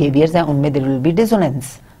کے جو بہیویئرز ہیں ان میں there will be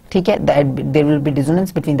dissonance, ٹھیک ہے. there will be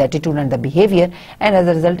dissonance between the attitude and the behavior and as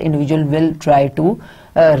a result individual will try to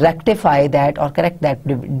rectify that or correct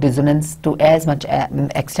that dissonance to as much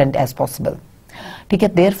extent as possible, ٹھیک ہے.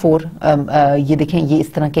 دیر four یہ دیکھیں یہ اس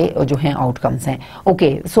طرح کے جو ہیں out کمس ہیں.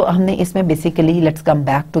 اوکے, سو ہم نے اس میں basically let's come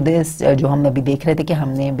back to this, جو ہم ابھی دیکھ رہے تھے کہ ہم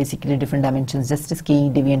نے بیسیکلی ڈفرنٹ ڈائمینشنز جسٹس کی,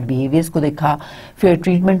 ڈیوینٹ بیہیویئرس کو دیکھا, فیئر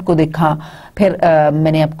ٹریٹمنٹ کو دیکھا, پھر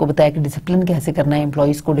میں نے آپ کو بتایا کہ ڈسپلن کیسے کرنا ہے,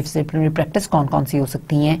 امپلائیز کو ڈسپلنری پریکٹس کون کون سی ہو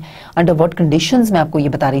سکتی ہیں, انڈر واٹ کنڈیشنز میں آپ کو یہ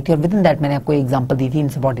بتا رہی تھی, اور ود ان دیٹ میں نے آپ کو ایگزامپل دی تھی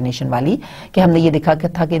انسبارڈینیشن والی کہ ہم نے یہ دیکھا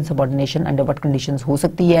تھا کہ انسبارڈینیشن انڈر واٹ کنڈیشنز ہو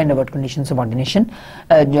سکتی ہے, انڈر واٹ کنڈیشن سبارڈینیشن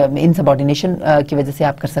انسبارڈینیشن کی وجہ سے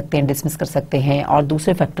آپ کر سکتے ہیں, ڈسمس کر سکتے ہیں, اور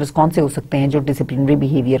دوسرے فیکٹرز کون سے ہو سکتے ہیں جو ڈسپلنری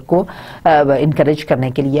بیہیویئر کو انکریج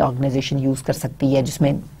کرنے کے لیے آرگنائزیشن یوز کر سکتی ہے, جس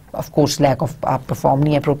میں آف کورس لیک آف آپ پرفارم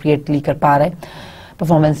نہیں اپروپریٹلی کر پا رہے,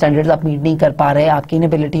 پرفارمنس اسٹینڈرڈز آپ میٹ نہیں کر پا رہے, آپ کی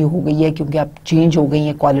انیبلٹی ہو گئی ہے کیونکہ آپ چینج ہو گئی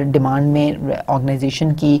ہیں کوالٹی ڈیمانڈ میں,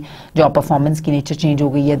 آرگنائزیشن کی جو آپ پرفارمنس کی نیچر چینج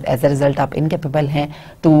ہو گئی ہے, ایز اے ریزلٹ آپ انکیپیبل ہیں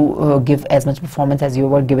to give as much performance as you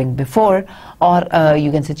were giving before, اور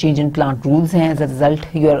you can say change in plant rules ہیں, as a result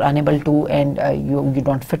you are unable to and you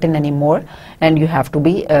don't fit in any more and you have to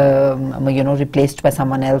be replaced by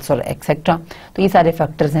some one else اور etcetera. تو یہ سارے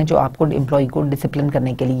factors ہیں جو آپ کو employee کو ڈسپلن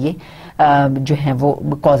کرنے کے لیے جو ہیں وہ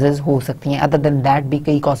کازز ہو سکتی ہیں. ادر دین دیٹ بھی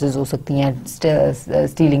کئی کازز ہو سکتی ہیں,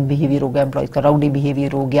 اسٹیلنگ بیہیویئر ہو گیا, امپلائیز کا راؤڈی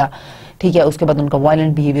بیہیویئر ہو گیا, ٹھیک ہے, اس کے بعد ان کا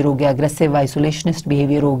وائلنٹ بیہیویئر ہو گیا, اگریسو آئسولیشنسٹ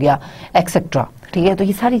بیہیویئر ہو گیا, ایکسیٹرا, ٹھیک ہے. تو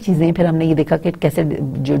یہ ساری چیزیں پھر ہم نے یہ دیکھا کہ کیسے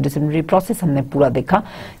جو ڈسپلنری پروسیس ہم نے پورا دیکھا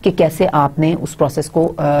کہ کیسے آپ نے اس پروسیس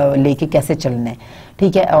کو لے کے کیسے چلنا ہے,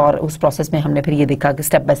 ٹھیک ہے. اور اس پروسیس میں ہم نے پھر یہ دیکھا کہ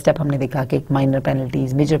اسٹیپ بائی اسٹیپ ہم نے دیکھا کہ ایک مائنر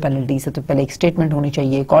پینلٹیز, میجر پینلٹیز, تو پہلے ایک اسٹیٹمنٹ ہونی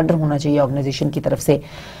چاہیے, ایک آرڈر ہونا چاہیے آرگنائزیشن کی طرف سے,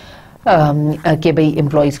 کہ بھئی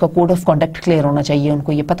امپلائیز کا کوڈ آف کانڈکٹ کلیئر ہونا چاہیے, ان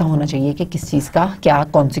کو یہ پتہ ہونا چاہیے کہ کس چیز کا کیا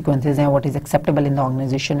کانسیکوینسز ہیں, what is acceptable in the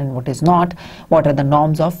organization and what is not, what are the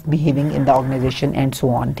norms of behaving in the organization and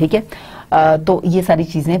so آن. ٹھیک ہے, تو یہ ساری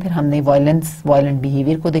چیزیں. پھر ہم نے وائلنٹ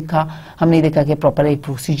بیہیویئر کو دیکھا, ہم نے دیکھا کہ پراپر ایک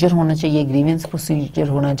پروسیجر ہونا چاہیے, گریونس پروسیجر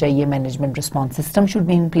ہونا چاہیے, management response system should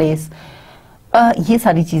be in place. یہ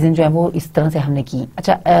ساری چیزیں جو ہیں وہ اس طرح سے ہم نے کی.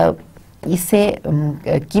 اچھا, اس سے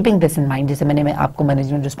کیپنگ دس ان مائنڈ, جیسے میں نے آپ کو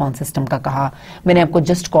مینجمنٹ رسپانس سسٹم کا کہا, میں نے آپ کو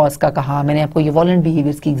جسٹ کاز کا کہا, میں نے آپ کو یہ وائلنٹ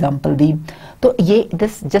بیہیویئرز کی ایگزامپل دی, تو یہ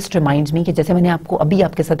دس جسٹ ریمائنڈز می کہ جیسے میں نے آپ کو ابھی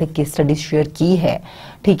آپ کے ساتھ ایک کیس اسٹڈی شیئر کی ہے,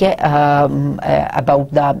 ٹھیک ہے,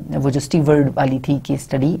 اباؤٹ دا وہ جو اسٹیورڈ والی تھی کیس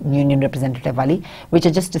اسٹڈی, یونین ریپرزینٹیٹیو والی, وچ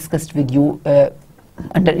I just discussed with you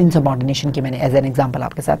under انسبارڈینیشن کی میں نے ایز این ایگزامپل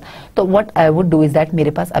آپ کے ساتھ. تو what I would do is that,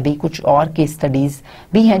 میرے پاس ابھی کچھ اور کیس اسٹڈیز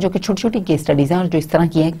بھی ہیں جو کہ چھوٹی چھوٹی کیس اسٹڈیز ہیں اور جو اس طرح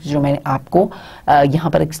کی ہیں جو میں آپ کو یہاں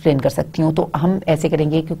پر ایکسپلین کر سکتی ہوں. تو ہم ایسے کریں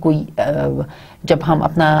گے کہ کوئی جب ہم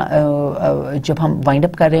وائنڈ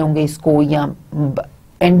اپ کر رہے ہوں گے اس کو, یا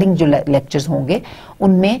اینڈنگ جو لیکچرز ہوں گے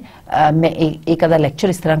ان میں میں ایک آدھا لیکچر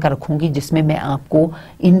اس طرح کا رکھوں گی جس میں میں آپ کو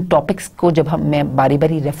ان ٹاپکس کو جب میں باری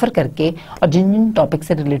باری ریفر کر کے, اور جن جن ٹاپک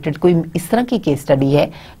سے ریلیٹڈ کوئی اس طرح کی کیس اسٹڈی ہے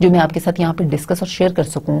جو میں آپ کے ساتھ یہاں پہ ڈسکس اور شیئر کر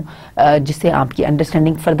سکوں, جس سے آپ کی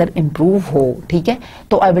انڈرسٹینڈنگ فردر امپروو ہو. ٹھیک ہے,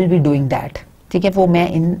 تو آئی ول بی ڈوئنگ دیٹ. ٹھیک ہے, وہ میں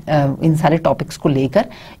ان سارے ٹاپکس کو لے کر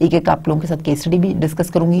ایک ایک آپ لوگوں کے ساتھ کیس اسٹڈی بھی ڈسکس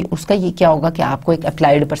کروں گی. اس کا یہ کیا ہوگا کہ آپ کو ایک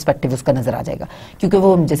اپلائیڈ پرسپیکٹو اس کا نظر آ جائے گا, کیونکہ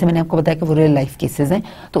وہ جیسے میں نے آپ کو بتایا کہ وہ ریئل لائف کیسز ہیں,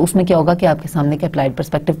 تو اس میں کیا ہوگا کہ آپ کے سامنے کا اپلائیڈ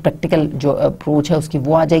پرسپیکٹو, پریکٹیکل جو اپروچ ہے اس کی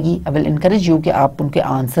وہ آ جائے گی. آئی ول انکریج یو کہ آپ ان کے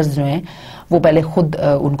آنسرز جو ہیں وہ پہلے خود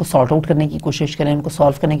ان کو سارٹ آؤٹ کرنے کی کوشش کریں, ان کو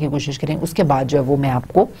سالو کرنے کی کوشش کریں, اس کے بعد جو ہے وہ میں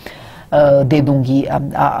آپ کو دے دوں گی.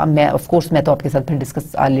 میں آف کورس میں تو آپ کے ساتھ پھر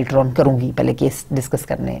ڈسکس لیٹر آن کروں گی, پہلے کیس ڈسکس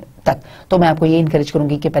کرنے تک تو میں آپ کو یہ انکریج کروں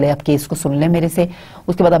گی کہ پہلے آپ کیس کو سن لیں میرے سے,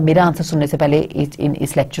 اس کے بعد آپ میرا آنسر سننے سے پہلے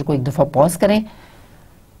اس لیکچر کو ایک دفعہ پاز کریں,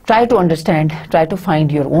 try to understand, try to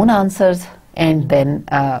find your own answers and then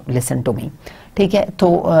listen to me. ٹھیک ہے, تو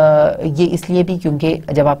یہ اس لیے بھی کیونکہ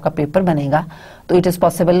جب آپ کا پیپر بنے گا تو اٹ از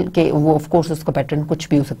پاسبل کہ وہ آف کورس اس کا پیٹرن کچھ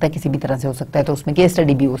بھی ہو سکتا ہے, کسی بھی طرح سے ہو سکتا ہے, تو اس میں کیس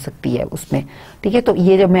اسٹڈی بھی ہو سکتی ہے اس میں. ٹھیک ہے, تو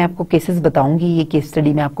یہ جب میں آپ کو کیسز بتاؤں گی, یہ کیس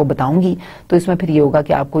اسٹڈی میں آپ کو بتاؤں گی, تو اس میں پھر یہ ہوگا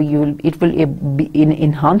کہ آپ کو it will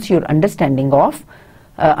enhance your understanding of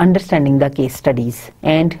understanding the case studies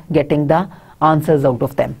and getting the answers out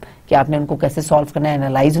of them, کہ آپ نے ان کو کیسے سالو کرنا ہے,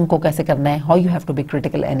 اینالائز ان کو کیسے کرنا ہے, how you have to be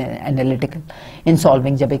critical and analytical in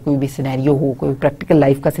solving. جب کوئی بھی سینیریو ہو, کوئی پریکٹیکل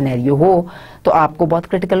لائف کا سینیریو ہو, تو آپ کو بہت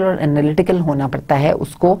کریٹیکل اور اینالیٹیکل ہونا پڑتا ہے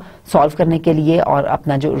اس کو سالو کرنے کے لیے اور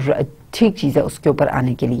اپنا جو ٹھیک چیز ہے اس کے اوپر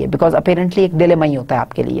آنے کے لیے, بیکاز اپیرنٹلی ایک ڈیلیما ہی ہوتا ہے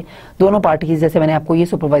آپ کے لیے دونوں پارٹیز. جیسے میں نے آپ کو یہ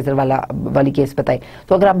سپروائزر والی کیس بتائی,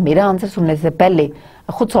 تو اگر آپ میرا آنسر سننے سے پہلے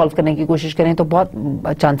خود سالو کرنے کی کوشش کریں تو بہت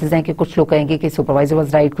چانسز ہیں کہ کچھ لوگ کہیں گے کہ سپروائزر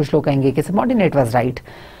واز رائٹ, کچھ لوگ کہیں گے کہ سبارڈینیٹ واز رائٹ.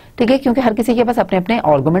 ٹھیک ہے, کیونکہ ہر کسی کے پاس اپنے اپنے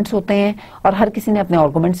آرگومنٹس ہوتے ہیں اور ہر کسی نے اپنے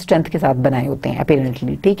آرگومنٹس اسٹرینتھ کے ساتھ بنائے ہوتے ہیں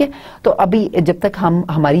اپیرنٹلی. ٹھیک ہے, تو ابھی جب تک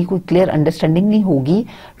ہماری کوئی کلیئر انڈرسٹینڈنگ نہیں ہوگی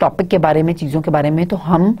ٹاپک کے بارے میں, چیزوں کے بارے میں, تو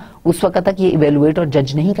ہم اس وقت تک یہ ایویلویٹ اور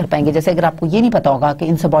جج نہیں کر پائیں گے. جیسے اگر آپ کو یہ نہیں پتا ہوگا کہ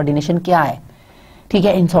انسبارڈینیشن کیا ہے, ٹھیک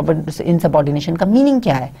ہے, انسبارڈینیشن کا میننگ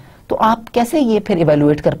کیا ہے, تو آپ کیسے یہ پھر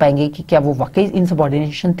ایویلویٹ کر پائیں گے کہ کیا وہ واقعی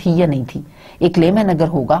انسبارڈینیشن تھی یا نہیں تھی. ایک لے مین اگر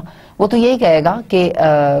ہوگا وہ تو یہی کہے گا کہ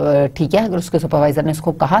ٹھیک ہے, اگر اس کے سپروائزر نے اس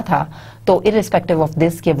کو کہا تھا تو ارسپیکٹو آف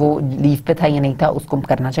دس کہ وہ لیو پہ تھا یا نہیں تھا, اس کو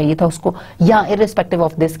کرنا چاہیے تھا اس کو, یا ارسپیکٹو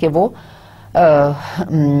آف دس کہ وہ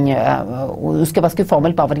اس کے پاس کوئی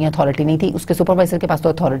فارمل پاور یا اتھارٹی نہیں تھی, اس کے سپروائزر کے پاس تو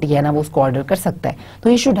اتھارٹی ہے نا, وہ اس کو آرڈر کر سکتا ہے, تو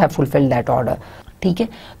he should have fulfil that order. ٹھیک ہے,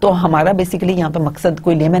 تو ہمارا بیسیکلی یہاں پہ مقصد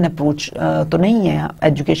کوئی لیمن اپروچ تو نہیں ہے.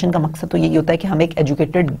 ایجوکیشن کا مقصد تو یہی ہوتا ہے کہ ہم ایک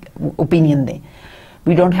ایجوکیٹڈ اوپینین دیں.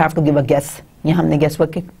 We don't have to give a guess, یہ ہم نے گیس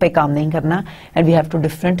ورک پہ کام نہیں کرنا, and we have to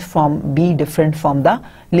be different from the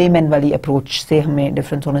lemon والی اپروچ سے. ہمیں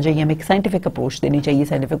ڈفرنس ہونا چاہیے, ہمیں ایک سائنٹیفک اپروچ دینی چاہیے,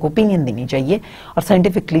 سائنٹیفک اوپینین دینی چاہیے, اور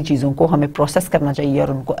سائنٹیفکلی چیزوں کو ہمیں پروسیس کرنا چاہیے اور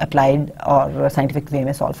ان کو اپلائیڈ اور سائنٹیفک وے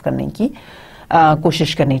میں سالو کرنے کی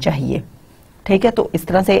کوشش کرنی چاہیے. ٹھیک ہے, تو اس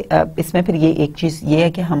طرح سے اس میں پھر یہ ایک چیز یہ ہے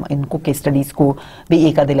کہ ہم ان کو کیس اسٹڈیز کو بھی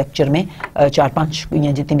ایک آدھے لیکچر میں 4-5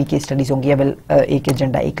 یا جتنی بھی کیس اسٹڈیز ہوں گی, ایک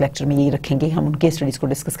ایجنڈا ایک لیکچر میں یہی رکھیں گے, ہم ان کیس اسٹڈیز کو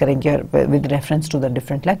ڈسکس کریں گے with reference to the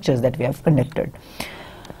different lectures that we have conducted.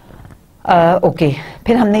 Okay,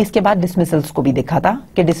 پھر ہم نے اس کے بعد ڈسمسلز کو بھی دیکھا تھا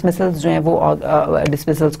کہ ڈسمسلز جو ہیں وہ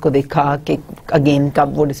ڈسمسلز کو دیکھا کہ اگین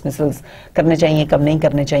کب وہ ڈسمسلز کرنے چاہیے, کب نہیں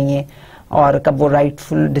کرنے چاہیے, اور کب وہ رائٹ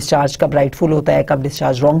فل ڈسچارج کب رائٹ فل ہوتا ہے, کب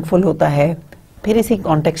ڈسچارج رانگ فل ہوتا ہے. پھر اسی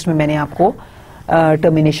کانٹیکسٹ میں نے آپ کو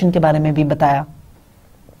ٹرمینیشن کے بارے میں بھی بتایا.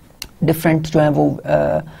 ڈفرینٹ جو ہیں وہ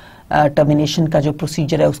टर्मिनेशन का जो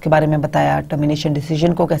प्रोसीजर है उसके बारे में बताया, टर्मिनेशन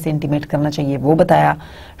डिसीजन को कैसे इंटीमेट करना चाहिए वो बताया,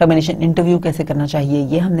 टर्मिनेशन इंटरव्यू कैसे करना चाहिए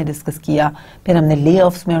ये हमने डिस्कस किया। फिर हमने ले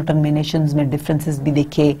ऑफ्स में और टर्मिनेशन में डिफरेंसेस भी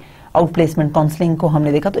देखे, आउट प्लेसमेंट काउंसलिंग को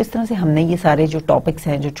हमने देखा। तो इस तरह से हमने ये सारे जो टॉपिक्स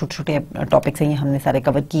हैं, जो छोटे छोटे टॉपिक्स हैं, ये हमने सारे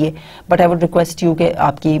कवर किए। But I would request you कि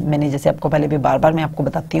आपकी, मैंने जैसे आपको पहले भी बार बार मैं आपको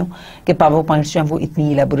बताती हूँ कि पावर पॉइंट्स जो हैं वो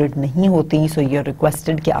इतनी इलेबोरेट नहीं होती। सो यू आर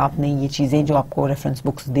रिक्वेस्टेड कि आपने ये चीज़ें जो आपको रेफरेंस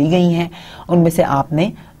बुक्स दी गई हैं उनमें से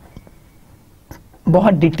आपने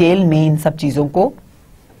बहुत डिटेल में इन सब चीज़ों को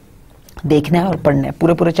देखना है और पढ़ना है।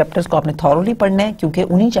 पूरे पूरे चैप्टर्स को आपने थॉरोली पढ़ना है, क्योंकि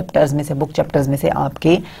उन्हीं चैप्टर्स में से, बुक चैप्टर्स में से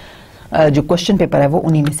आपके जो क्वेश्चन पेपर है वो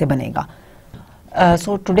उन्हीं में से बनेगा।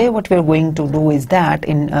 So today what we are going to do is that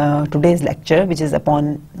in today's lecture, which is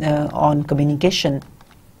on communication,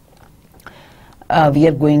 we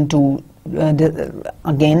are going to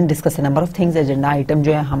again discuss a number of things. Agenda item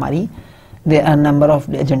जो है हमारी, there are number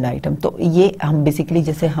of agenda item. तो ये हम basically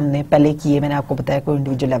जैसे हमने पहले किए, मैंने आपको बताया कोई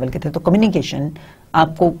इंडिविजुअल लेवल के थे, तो कम्युनिकेशन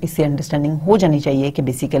आपको इससे अंडरस्टैंडिंग हो जानी चाहिए कि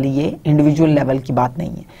बेसिकली ये इंडिविजुअल लेवल की बात नहीं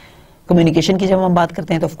है। कम्युनिकेशन की जब हम बात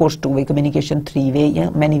करते हैं तो ऑफ कोर्स 2 वे कम्युनिकेशन, 3 वे या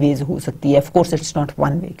मैनी वेज हो सकती है। ऑफ कोर्स इट्स नॉट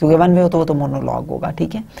 1 वे, क्योंकि 1 वे हो तो वो तो मोनोलॉग होगा,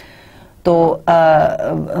 ठीक है। तो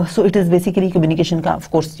so it is basically communication का, of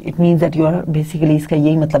course it means that you are basically, इसका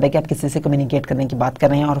यही मतलब है कि आप किसी से कम्युनिकेट करने की बात कर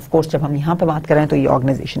रहे हैं। और ऑफ कोर्स जब हम यहाँ पे बात कर रहे हैं तो ये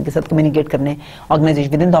ऑर्गेनाइजेशन के साथ कम्युनिकेट करने,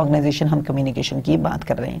 organisation with in the organisation हम कम्युनिकेशन की बात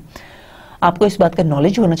कर रहे हैं। आपको इस बात का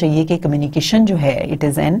नॉलेज होना चाहिए कि कम्युनिकेशन जो है it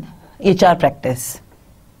is an HR practice,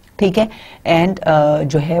 ठीक है। एंड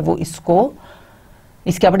जो है वो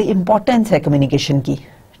इसका बड़ी इंपॉर्टेंस है कम्युनिकेशन की,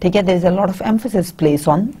 ठीक है। There is a lot of emphasis place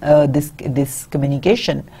on this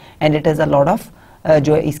communication and it is a lot of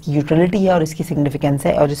जो इसकी यूटिलिटी है और इसकी सिग्निफिकेंस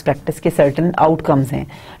है और इस प्रैक्टिस के सर्टेन आउटकम्स हैं,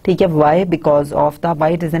 ठीक है। Y? Because of the,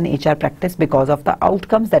 why it is an HR practice? Because of the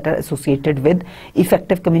outcomes that are associated with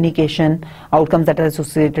effective communication, outcomes that are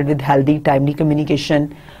associated with healthy timely communication.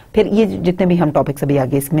 फिर ये जितने भी हम topics अभी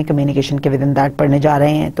आगे इसमें कम्युनिकेशन के विद इन दैट पढ़ने जा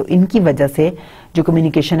रहे हैं, तो इनकी वजह से जो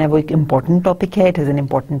कम्युनिकेशन है वो एक इंपॉर्टेंट टॉपिक है। It is an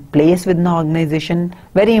important place with the organisation,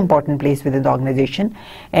 very important place with the organisation,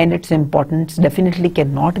 and its importance definitely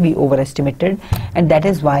can not be over estimated. And that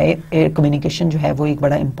is why communication जो है वो एक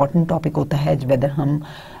बड़ा important topic होता है, weather हम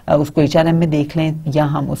उसको HRM में देख लें या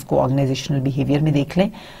हम उसको ऑर्गेनाइजेशनल बिहेवियर में देख लें।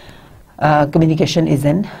 Communication is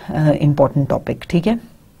an important topic, ठीक है।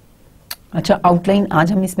 अच्छा, आउटलाइन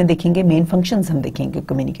आज हम इसमें देखेंगे, मेन फंक्शंस हम देखेंगे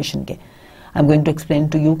कम्युनिकेशन के। I am going to explain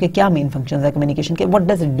to you कि क्या मेन फंक्शंस है कम्युनिकेशन के, व्हाट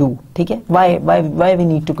डज इट डू, ठीक है। Why we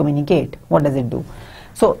need to communicate, what does it do.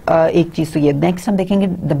 सो एक चीज तो ये, नेक्स्ट हम देखेंगे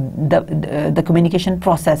the communication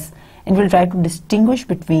process and will try to distinguish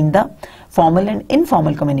between the formal and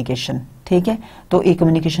informal communication, ठीक है। तो एक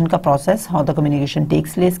कम्युनिकेशन का process, how the communication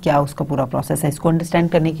takes place, क्या उसका पूरा प्रोसेस है, इसको अंडरस्टैंड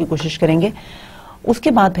करने की कोशिश करेंगे।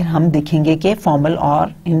 उसके बाद फिर हम देखेंगे कि फॉर्मल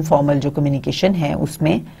और इनफॉर्मल जो कम्युनिकेशन है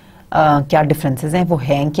उसमें क्या डिफरेंसेस हैं, वो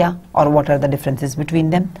हैं क्या, और what are the differences between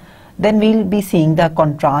them. Then we will be seeing the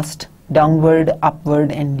contrast, downward,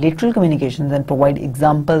 upward and lateral communications and provide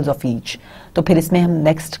examples of each. तो फिर इसमें हम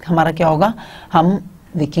नेक्स्ट हमारा क्या होगा, हम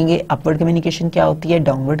देखेंगे अपवर्ड कम्युनिकेशन क्या होती है,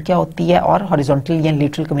 डाउनवर्ड क्या होती है, और हॉरिजॉन्टल या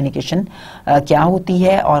लेटरल कम्युनिकेशन क्या होती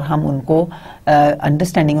है, और हम उनको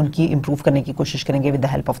अंडरस्टैंडिंग उनकी इंप्रूव करने की कोशिश करेंगे with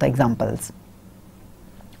the help of the examples.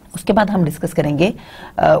 उसके बाद हम डिस्कस करेंगे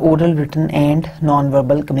oral, written and non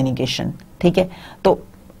verbal communication, ठीक है। तो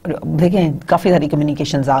देखें काफ़ी सारी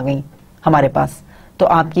कम्युनिकेशंस आ गई हमारे पास, तो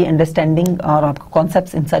आपकी अंडरस्टैंडिंग और आपको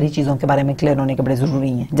कॉन्सेप्ट्स इन सारी चीज़ों के बारे में क्लियर होने के बड़े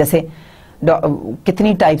ज़रूरी हैं। जैसे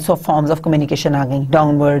कितनी types of forms of communication आ गई,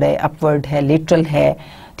 डाउनवर्ड है, अपवर्ड है, लेटरल है,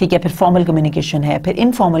 ठीक है। फिर फॉर्मल कम्युनिकेशन है, फिर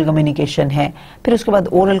इनफॉर्मल कम्युनिकेशन है, फिर उसके बाद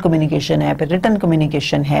ओरल कम्युनिकेशन है, फिर रिटन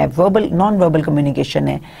कम्युनिकेशन है, वर्बल नॉन वर्बल कम्युनिकेशन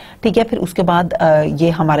है, ठीक है। फिर उसके बाद ये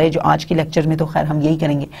हमारे जो आज के लेक्चर में तो खैर हम यही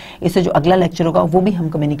करेंगे, इससे जो अगला लेक्चर होगा वो भी हम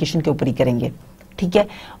कम्युनिकेशन के ऊपर ही करेंगे, ठीक है।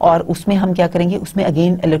 और उसमें हम क्या करेंगे, उसमें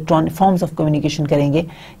again electronic forms of communication करेंगे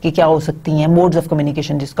कि क्या हो सकती हैं, मोड्स ऑफ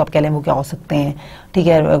कम्युनिकेशन जिसको आप कह लें वो क्या हो सकते हैं, ठीक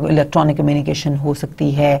है। इलेक्ट्रॉनिक कम्युनिकेशन हो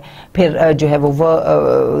सकती है, फिर जो है वो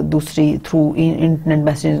दूसरी थ्रू इंटरनेट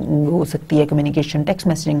मैसेजिंग हो सकती है कम्युनिकेशन, टेक्स्ट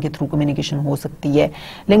मैसेजिंग के थ्रू कम्युनिकेशन हो सकती है,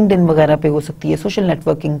 लिंक्डइन वगैरह पे हो सकती है, सोशल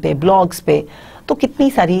नेटवर्किंग पे, ब्लॉग्स पे। तो कितनी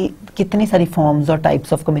सारी फॉर्म्स और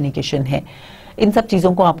टाइप्स ऑफ कम्युनिकेशन है। इन सब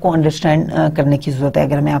चीज़ों को आपको अंडरस्टैंड करने की ज़रूरत है।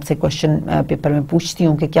 अगर मैं आपसे क्वेश्चन पेपर में पूछती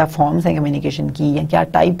हूँ कि क्या फॉर्म्स हैं कम्युनिकेशन की, या क्या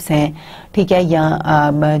टाइप्स हैं, ठीक है,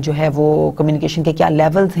 या जो है वो कम्युनिकेशन के क्या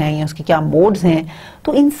लेवल्स हैं, या उसके क्या मोड्स हैं,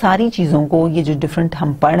 तो इन सारी चीज़ों को, ये जो डिफरेंट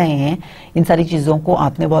हम पढ़ रहे हैं, इन सारी चीज़ों को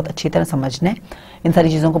आपने बहुत अच्छी तरह समझना है, इन सारी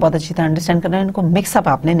चीज़ों को बहुत अच्छी तरह अंडरस्टैंड करना है, इनको मिक्सअप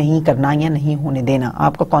आपने नहीं करना या नहीं होने देना।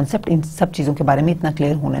 आपका कॉन्सेप्ट इन सब चीज़ों के बारे में इतना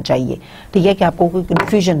क्लियर होना चाहिए, ठीक है, कि आपको कोई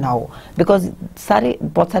कन्फ्यूजन ना हो, बिकॉज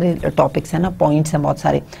बहुत सारे टॉपिक्स हैं ना, पॉइंट्स हैं बहुत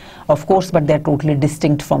सारे, of course, but they're totally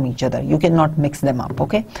distinct from each other. You cannot mix them up,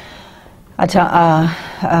 okay? अच्छा,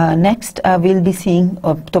 नेक्स्ट विल बी सीइंग,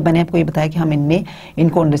 तो मैंने आपको ये बताया कि हम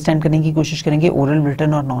इनको अंडरस्टैंड करने की कोशिश करेंगे, ओरल,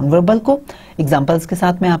 रिटन और नॉन वर्बल को। एग्जांपल्स के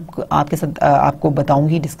साथ मैं आपको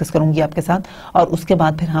बताऊंगी, डिस्कस करूंगी आपके साथ, और उसके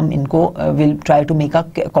बाद फिर हम इनको will try to make a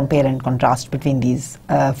compare and contrast between these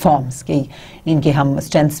forms, कि इनके हम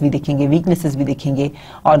स्ट्रेंथ्स भी देखेंगे, वीकनेसेस भी देखेंगे,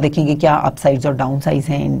 और देखेंगे क्या अपसाइड्स और डाउन साइड्स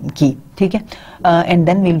हैं इनकी, ठीक है। And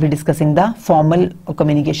then will be discussing the formal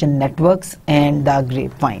communication networks and the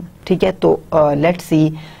grep wine, ठीक है। तो लेट्स सी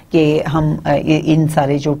कि हम इन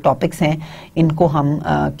सारे जो टॉपिक्स हैं इनको हम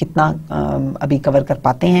कितना अभी कवर कर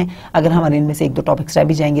पाते हैं। अगर हमारे इनमें से एक दो टॉपिक्स रह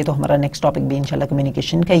भी जाएंगे तो हमारा नेक्स्ट टॉपिक भी इंशाल्लाह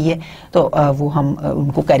कम्युनिकेशन का ही है, तो वो हम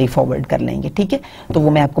उनको कैरी फॉरवर्ड कर लेंगे, ठीक है। तो वो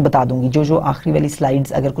मैं आपको बता दूंगी, जो आखिरी वाली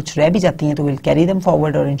स्लाइड्स अगर कुछ रह भी जाती हैं तो विल कैरी देम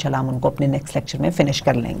फॉरवर्ड, और इंशाल्लाह हम उनको अपने नेक्स्ट लेक्चर में फिनिश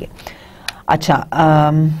कर लेंगे। अच्छा,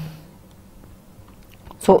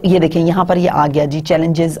 सो ये देखें यहाँ पर ये आ गया जी,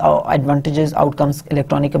 चैलेंजेस और एडवांटेजेस आउटकम्स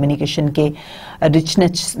इलेक्ट्रॉनिक कम्युनिकेशन के,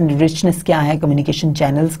 रिचनेस क्या है कम्युनिकेशन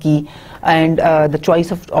चैनल्स की, and the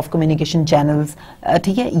choice of communication channels,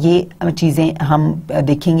 ठीक है। ये चीज़ें हम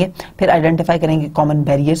देखेंगे, फिर आइडेंटिफाई करेंगे common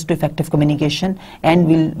barriers to effective communication, and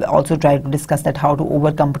will also try to discuss that how to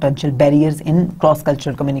overcome potential barriers in cross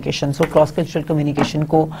cultural communication. So cross cultural communication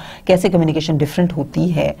को कैसे कम्युनिकेशन डिफरेंट होती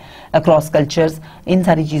है क्रॉस कल्चर्स, इन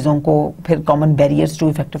सारी चीज़ों को, फिर common barriers to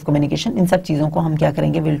effective communication, इन सब चीज़ों को हम क्या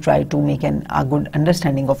करेंगे, will try to make an good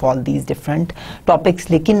understanding of all these different topics.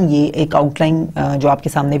 लेकिन ये एक आउटलाइन जो आपके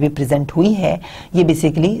सामने भी प्रेजेंट हुई है, ये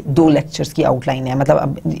बेसिकली 2 लेक्चर्स की आउटलाइन है। मतलब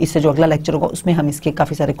अब इससे जो अगला लेक्चर होगा उसमें हम इसके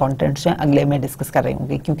काफ़ी सारे कंटेंट्स हैं अगले में डिस्कस कर रहे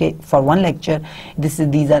होंगे, क्योंकि for 1 lecture this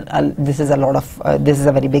is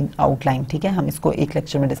a very big outline, ठीक है। हम इसको एक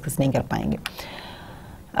लेक्चर में डिस्कस नहीं कर पाएंगे।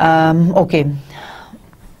 ओके,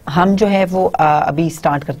 हम जो है वो अभी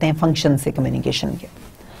स्टार्ट करते हैं फंक्शन से कम्युनिकेशन के।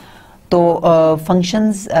 तो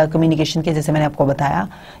फंक्शंस कम्युनिकेशन के, जैसे मैंने आपको बताया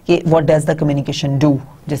कि what does the communication do,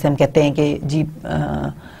 जैसे हम कहते हैं कि जी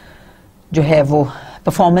जो है वो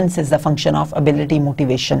performance is the function of ability,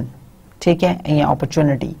 motivation, ठीक है, या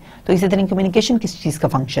अपॉर्चुनिटी। तो इसी तरह कम्युनिकेशन किस चीज़ का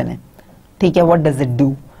फंक्शन है, ठीक है, what does it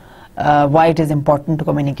do, why it is important to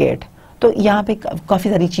communicate. तो यहाँ पे काफ़ी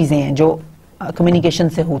सारी चीज़ें हैं जो कम्युनिकेशन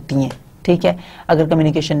से होती हैं, ठीक है। अगर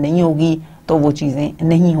कम्युनिकेशन नहीं होगी तो वो चीज़ें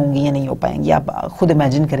नहीं होंगी या नहीं हो पाएंगी। आप खुद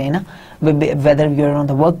इमेजिन करें ना, whether you are on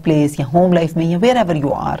the work place या होम लाइफ में या where ever you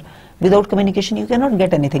are, without communication you can not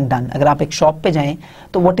get anything done. अगर आप एक शॉप पे जाएं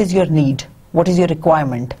तो what is your need, what is your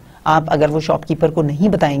requirement, आप अगर वो शॉपकीपर को नहीं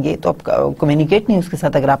बताएंगे तो आप कम्युनिकेट नहीं उसके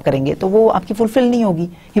साथ अगर आप करेंगे तो वो आपकी फुलफिल नहीं होगी,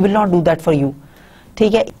 he will not do that for you,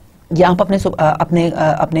 ठीक है। या आप अपने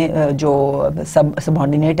जो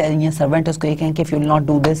सबऑर्डिनेट है या सर्वेंट है उसको ये कहें कि if you will not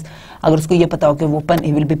do this, अगर उसको ये पता हो कि वो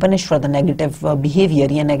he will be punish for the negative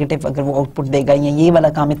behaviour, या नेगेटिव अगर वो आउटपुट देगा या ये वाला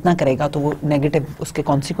काम इतना करेगा तो वो नेगेटिव उसके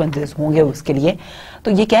कॉन्सिक्वेंसेस होंगे उसके लिए।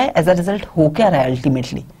 तो ये क्या है, एज अ रिजल्ट हो क्या रहा है,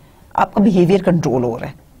 अल्टीमेटली आपका बिहेवियर कंट्रोल हो रहा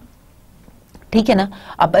है, ठीक है ना।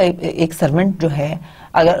 अब एक सर्वेंट जो है,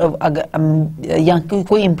 अगर या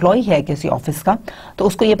कोई एम्प्लॉय है किसी ऑफिस का, तो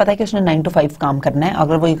उसको ये पता है कि उसने 9 to 5 काम करना है।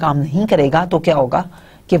 अगर वो ये काम नहीं करेगा तो क्या होगा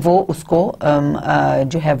कि वो उसको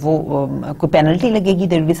जो है वो कोई पेनल्टी लगेगी,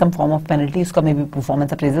 there will be some form of penalty, उसका मे बी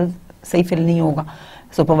परफॉर्मेंस अप्रेजल सही फिल नहीं होगा।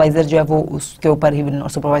 सुपरवाइजर जो है वो उसके ऊपर ही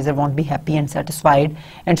supervisor want be happy and satisfied,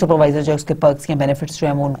 and supervisor जो है उसके पर्क्स या बेनिफिट्स जो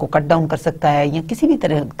है वो उनको कट डाउन कर सकता है, या किसी भी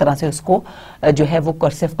तरह से उसको जो है वो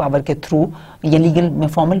कर्सिव पावर के थ्रू या लीगल में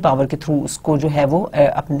फॉर्मल पावर के थ्रू उसको जो है वो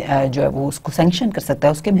अपने जो है वो उसको सैंक्शन कर सकता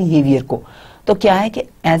है उसके बिहेवियर को। तो क्या है कि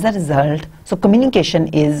as a result, so communication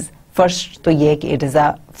is first, तो ये है कि it is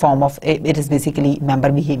a form of, it is basically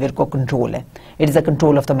member behaviour को कंट्रोल है, it is a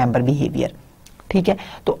control of the member behaviour, ठीक है।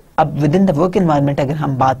 तो अब with in the work environment अगर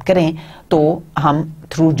हम बात करें तो हम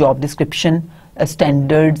through job description,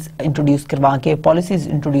 standards introduce करवा के, पॉलिसीज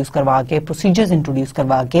इंट्रोड्यूस करवा के, प्रोसीजर्स इंट्रोड्यूस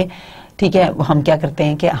करवा के, ठीक है, हम क्या करते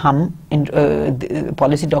हैं कि हम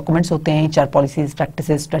पॉलिसी डॉक्यूमेंट्स होते हैं, 4 पॉलिसीज,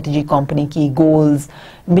 प्रैक्टिसेस, स्ट्रेटजी कंपनी की, गोल्स,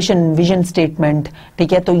 मिशन, विजन स्टेटमेंट,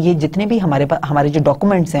 ठीक है। तो ये जितने भी हमारे जो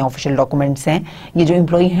डॉक्यूमेंट्स हैं, ऑफिशियल डॉक्यूमेंट्स हैं, ये जो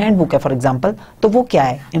एम्प्लॉई हैंडबुक है फॉर एग्जांपल, तो वो क्या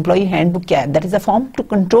है, एम्प्लॉई हैंडबुक क्या है, that is a form to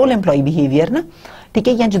control employee behaviour ना, ठीक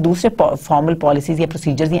है। या जो दूसरे फॉर्मल पॉलिसीज या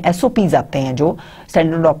प्रोसीजर्स या एसओपीज आते हैं, जो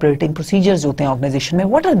स्टैंडर्ड ऑपरेटिंग प्रोसीजर्स होते हैं ऑर्गेनाइजेशन में,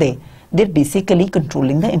 what are they are basically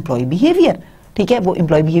controlling the employ behaviour, ठीक है। वो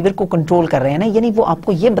एम्प्लॉय बिहेवियर को कंट्रोल कर रहे हैं ना, यानी वो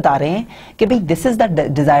आपको ये बता रहे हैं कि भाई this is the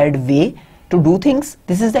desired way to do things,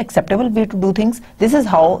 this is the acceptable way to do things, this is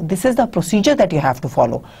the procedure that you have to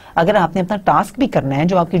follow। अगर आपने अपना टास्क भी करना है,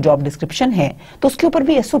 जो आपकी जॉब डिस्क्रिप्शन है, तो उसके ऊपर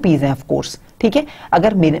भी एसओपीज हैं ऑफ कोर्स, ठीक है।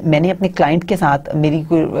 अगर मैंने अपने क्लाइंट के साथ मेरी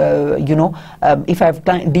if I have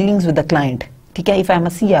dealings with the client, ठीक है, if I am a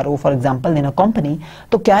CRO for example in a company,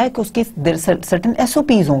 तो क्या है कि उसके सर्टेन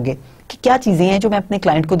SOPs होंगे कि क्या चीजें हैं जो मैं अपने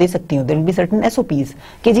क्लाइंट को दे सकती हूँ. There will be certain SOPs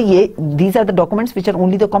कि जी ये these are the documents which are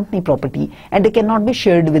only the company property and they can not be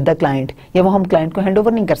shared with the client, या वो हम क्लाइंट को हैंड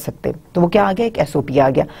ओवर नहीं कर सकते. तो वो क्या आ गया, एक SOP आ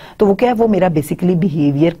गया. तो वो क्या है, वो मेरा बेसिकली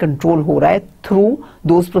बिहेवियर कंट्रोल हो रहा है through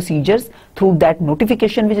those procedures, through that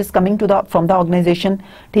notification which is coming to the from the organisation.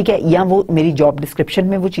 ठीक है, या वो मेरी जॉब डिस्क्रिप्शन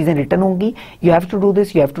में वो चीजें रिटर्न होंगी, you have to do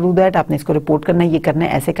this, you have to do that, आपने इसको रिपोर्ट करना है, ये करना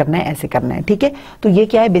है, ऐसे करना है, ऐसे करना है. ठीक है, तो ये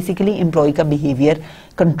क्या है, बेसिकली एम्प्लॉय का बिहेवियर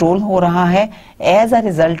कंट्रोल हो रहा है as a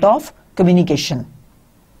result of communication.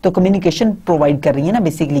 तो कम्युनिकेशन प्रोवाइड कर रही है ना,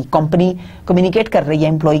 बेसिकली कंपनी कम्युनिकेट कर रही है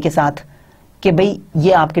एम्प्लॉय के साथ कि भाई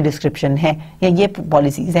ये आपके डिस्क्रिप्शन है, या ये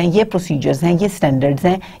पॉलिसीज हैं, ये प्रोसीजर्स हैं, ये स्टैंडर्ड्स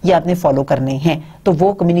हैं, ये आपने फॉलो करने हैं. तो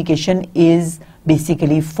वो communication is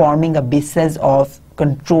basically forming a basis of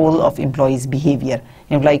control of employees behaviour.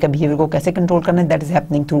 Employ का बिहेवियर को कैसे कंट्रोल करना है, that is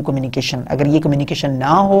happening through communication. अगर ये कम्युनिकेशन ना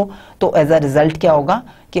हो तो एज अ रिजल्ट क्या होगा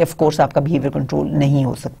कि ऑफ कोर्स आपका बिहेवियर कंट्रोल नहीं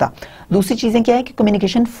हो सकता. दूसरी चीजें क्या है कि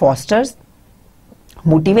communication fosters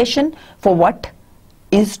motivation for what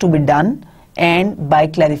is to be done and by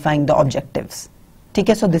clarifying the objectives. ठीक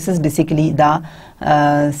है, so this is basically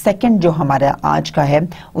the second जो हमारा आज का है,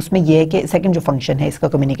 उसमें ये है कि सेकंड जो फंक्शन है इसका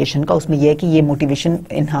कम्युनिकेशन का, उसमें ये है कि ये मोटिवेशन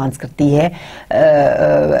इन्हांस करती है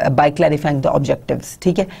बाय क्लैरिफाइंग द ऑब्जेक्टिव्स.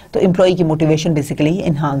 ठीक है, तो एम्प्लॉय की मोटिवेशन बेसिकली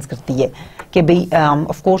इन्हांस करती है कि भाई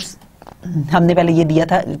ऑफ कोर्स हमने पहले ये दिया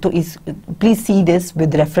था, तो इस please see this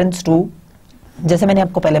with reference to, जैसे मैंने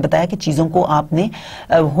आपको पहले बताया कि चीज़ों को आपने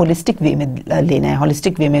होलिस्टिक वे में लेना है,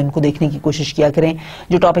 होलिस्टिक वे में उनको देखने की कोशिश किया करें.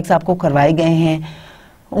 जो टॉपिक्स आपको करवाए गए हैं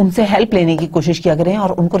उनसे हेल्प लेने की कोशिश किया करें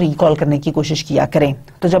और उनको रिकॉल करने की कोशिश किया करें.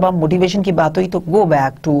 तो जब आप मोटिवेशन की बात हुई तो गो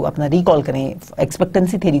बैक टू अपना रिकॉल करें,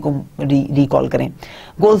 एक्सपेक्टेंसी थ्योरी को रिकॉल करें,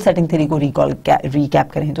 गोल सेटिंग थ्योरी को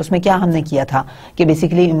रिकैप करें. तो उसमें क्या हमने किया था कि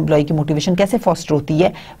बेसिकली एम्प्लॉय की मोटिवेशन कैसे फॉस्टर होती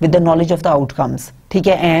है with the knowledge of the outcomes. ठीक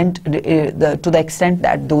है, and to the extent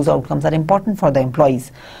that those outcomes are important for the employees.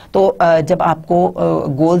 तो जब आपको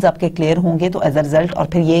गोल्स आपके क्लियर होंगे तो एज अ रिजल्ट, और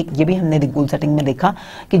फिर ये भी हमने गोल सेटिंग में देखा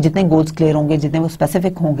कि जितने गोल्स क्लियर होंगे, जितने वो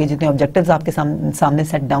स्पेसिफिक होंगे, जितने ऑब्जेक्टिव्स आपके सामने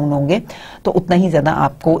सेट डाउन होंगे, तो उतना ही ज्यादा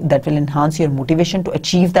आपको that will enhance your motivation to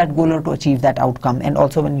achieve that goal और to achieve that outcome. And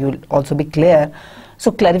also when you also be clear,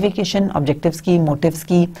 so clarification objectives की, मोटिव्स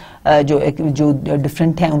की, जो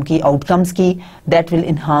डिफरेंट हैं उनकी आउटकम्स की, that will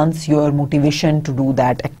enhance your motivation to do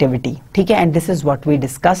that activity. ठीक है, and this is what we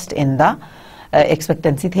discussed in the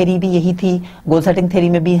expectancy theory भी यही थी, गोल सेटिंग थ्योरी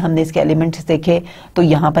में भी हमने इसके एलिमेंट्स देखे. तो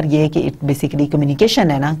यहाँ पर ये है कि इट बेसिकली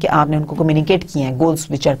कम्युनिकेशन है ना, कि आपने उनको कम्युनिकेट किए हैं, goals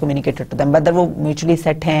which are communicated to them, weather वो म्यूचुअली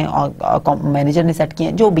सेट हैं और मैनेजर ने सेट किए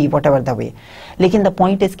हैं, जो भी वट एवर द वे. लेकिन द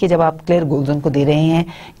पॉइंट इज कि जब आप क्लियर गोल्स उनको दे रहे हैं,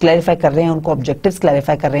 क्लैरिफाई कर रहे हैं, उनको ऑब्जेक्टिव्स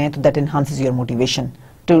क्लैरिफाई कर रहे हैं, तो that enhances your motivation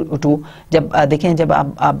to जब देखें, जब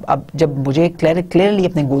आप जब मुझे क्लियरली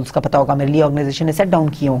अपने गोल्स का पता होगा, मेरे लिए ऑर्गेनाइजेशन ने सेट डाउन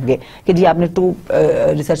किए होंगे कि जी आपने 2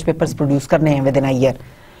 रिसर्च पेपर्स प्रोड्यूस करने हैं विद इन अ ईयर,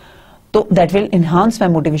 तो that will enhance my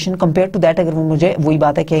motivation compare to that. अगर वो मुझे वही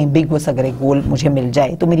बात है कि बिग बस अगर एक गोल मुझे मिल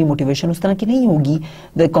जाए तो मेरी मोटिवेशन उस तरह की नहीं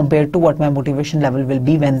होगी compare to what my motivation level will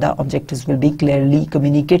be when the objectives will be clearly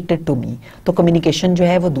communicated to me. तो कम्युनिकेशन जो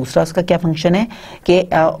है वो दूसरा उसका क्या फंक्शन है कि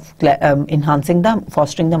enhancing the,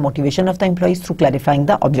 fostering the motivation of the employees through clarifying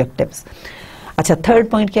the objectives. अच्छा, थर्ड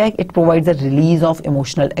पॉइंट क्या है, it provides a release of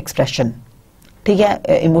emotional expression. ठीक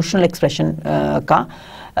है, इमोशनल एक्सप्रेशन का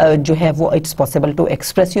जो है वो it's possible to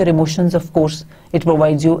express your emotions. Of course it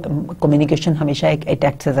provides you, communication हमेशा it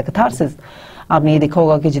acts as a catharsis. आपने ये देखा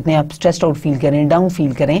होगा कि जितने आप स्ट्रेस्ड आउट फील करें, डाउन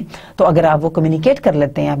फील करें, तो अगर आप वो कम्युनिकेट कर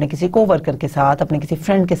लेते हैं अपने किसी कोवर्कर के साथ, अपने किसी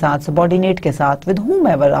फ्रेंड के साथ, सबॉर्डिनेट के साथ, विद whom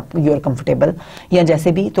ever आप यू आर कंफर्टेबल, या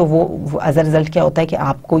जैसे भी, तो वो एज अ रिजल्ट क्या होता है कि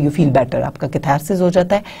आपको यू फील बेटर, आपका कैथारसिस हो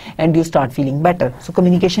जाता है and you start feeling better. So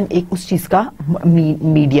communication एक उस चीज का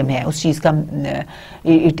मीडियम है, उस चीज का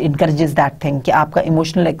इट इनकरेजेस दैट थिंग कि आपका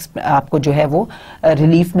इमोशनल, आपको जो है वो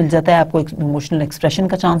रिलीफ मिल जाता है, आपको इमोशनल एक्सप्रेशन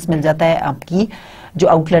का चांस मिल जाता है, आपकी जो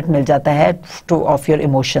आउटलेट मिल जाता है टू ऑफ योर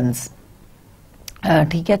इमोशंस.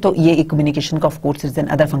 ठीक है, तो ये एक कम्युनिकेशन का of course is an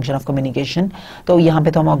other function of communication. तो यहाँ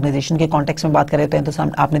पे तो हम ऑर्गेनाइजेशन के कॉन्टेक्स्ट में बात कर रहे होते हैं,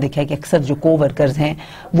 तो आपने देखा है कि अक्सर जो को-वर्कर्स हैं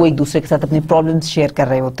वो एक दूसरे के साथ अपनी प्रॉब्लम्स शेयर कर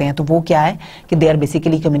रहे होते हैं. तो वो क्या है कि they are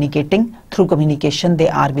basically communicating through communication, they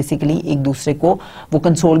are basically एक दूसरे को वो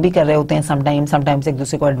कंसोल भी कर रहे होते हैं, समटाइम्स एक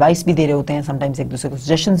दूसरे को एडवाइस भी दे रहे होते हैं, समटाइम्स एक दूसरे को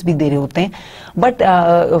सजेशंस भी दे रहे होते हैं. But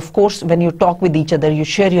of course when you talk with each other, you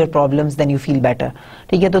share your problems, then you feel better.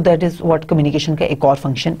 ठीक है, तो दैट इज व्हाट कम्युनिकेशन का एक और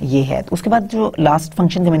फंक्शन ये है. उसके बाद जो लास्ट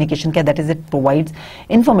फंक्शन कम्युनिकेशन का, that is it provides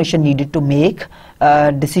information needed to make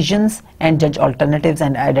decisions and जज अल्टरनेटिव्स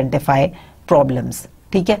एंड आइडेंटिफाई प्रॉब्लम्स.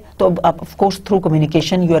 ठीक है, तो of course through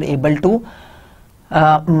communication you are able to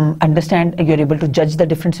understand, you're able to judge the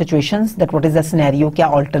different situations, that what is the scenario,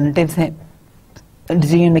 क्या alternatives हैं,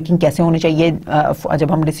 decision making कैसे होनी चाहिए.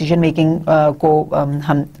 जब हम डिसीजन मेकिंग को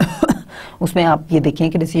हम उसमें आप ये देखें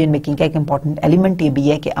कि डिसीजन मेकिंग का एक इम्पॉर्टेंट एलिमेंट ये भी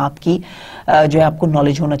है कि आपकी जो है आपको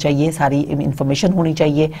नॉलेज होना चाहिए, सारी इंफॉर्मेशन होनी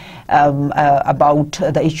चाहिए about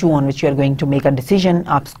the issue on which you are going to make a decision.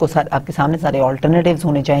 आपके सामने सारे ऑल्टरनेटिव्स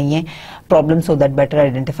होने चाहिए, problem so that better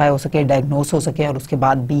identify हो सके, डायग्नोस हो सके, और उसके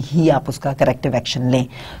बाद भी ही आप उसका करेक्टिव एक्शन लें.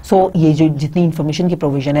 सो ये जो जितनी इन्फॉर्मेशन की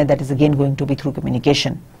प्रोविजन है that is again going to be through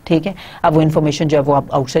communication. ठीक है, अब वो इन्फॉर्मेशन जो है वो आप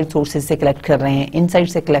आउटसाइड सोर्सेज से कलेक्ट कर रहे हैं, इनसाइड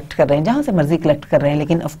से कलेक्ट कर रहे हैं, जहां से मर्जी कलेक्ट कर रहे हैं,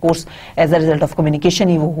 लेकिन of course as a result of communication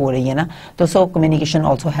ही वो हो रही है ना. तो so communication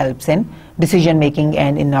also helps in decision making,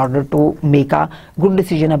 and in order to make a good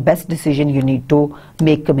decision, a best decision, you need to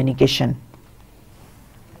make communication.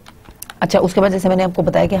 अच्छा, उसके बाद जैसे मैंने आपको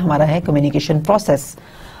बताया कि हमारा है कम्युनिकेशन प्रोसेस,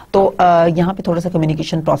 तो यहाँ पे थोड़ा सा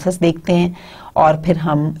कम्युनिकेशन प्रोसेस देखते हैं और फिर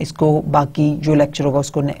हम इसको बाकी जो लेक्चर होगा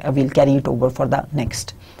उसको will carry it over for the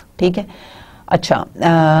next. ठीक है. अच्छा,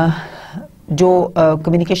 जो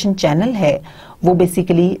कम्युनिकेशन चैनल है वो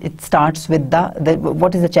basically it starts with the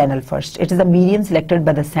what is the channel first. It is the medium selected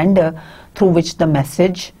by the sender through which the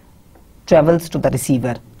message travels to the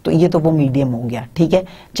receiver. तो ये तो वो मीडियम हो गया. ठीक है,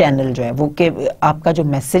 चैनल जो है वो कि आपका जो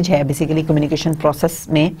मैसेज है बेसिकली कम्युनिकेशन प्रोसेस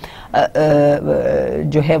में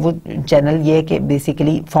जो है वो चैनल ये है कि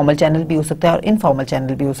बेसिकली फॉर्मल चैनल भी हो सकता है और इनफॉर्मल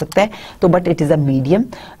चैनल भी हो सकता है. तो but it is a medium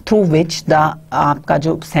through which the आपका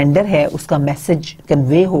जो सेंडर है उसका मैसेज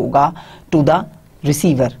कन्वे होगा टू द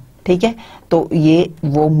रिसीवर. ठीक है, तो ये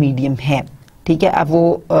वो मीडियम है. ठीक है, अब वो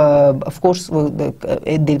of course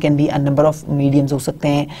there can be a number of mediums हो सकते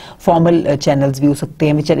हैं, फॉर्मल चैनल्स भी हो सकते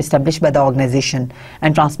हैं which are established by the organisation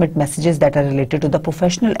and transmit messages that are related to the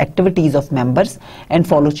professional activities of members and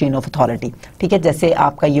follow chain of authority. ठीक है, जैसे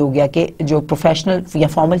आपका ये हो गया कि जो प्रोफेशनल या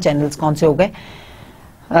फॉर्मल चैनल्स कौन से हो गए,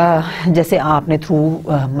 जैसे आपने थ्रू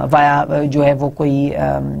वाया जो है वो कोई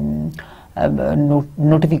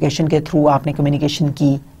नोटिफिकेशन के थ्रू आपने कम्युनिकेशन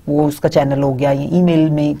की, वो उसका चैनल हो गया, या ईमेल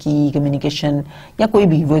में की कम्युनिकेशन, या कोई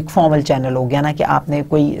भी वो एक फॉर्मल चैनल हो गया ना कि आपने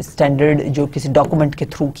कोई स्टैंडर्ड जो किसी डॉक्यूमेंट के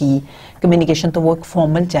थ्रू की कम्युनिकेशन, तो वो एक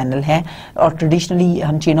फॉर्मल चैनल है. और ट्रेडिशनली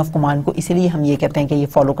हम चेन ऑफ कमांड को इसीलिए हम ये कहते हैं कि ये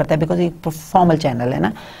फॉलो करता है बिकॉज ये फॉर्मल चैनल है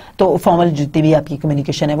ना. तो फॉर्मल जितनी भी आपकी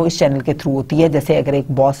कम्युनिकेशन है वो इस चैनल के थ्रू होती है. जैसे अगर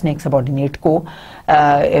एक बॉस ने एक सबॉर्डिनेट को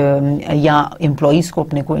या एम्प्लॉइज़ को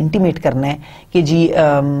अपने को इंटीमेट करना है कि जी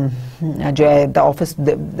जो है the office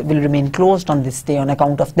will remain closed on this day on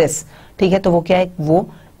account of this. ठीक है, तो वो क्या है, वो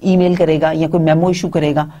ईमेल करेगा या कोई मेमो इशू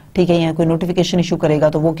करेगा. ठीक है, या कोई नोटिफिकेशन इशू करेगा,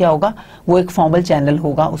 तो वो क्या होगा, वो एक फॉर्मल चैनल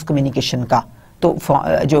होगा उस कम्युनिकेशन का. तो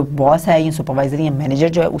जो बॉस है या सुपरवाइजर या मैनेजर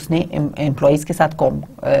जो है उसने एम्प्लॉइज के साथ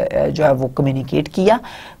जो है वो कम्युनिकेट किया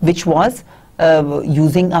which was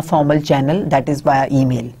using a formal channel that is via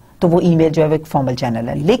email. तो वो ईमेल जो है वो एक फॉर्मल चैनल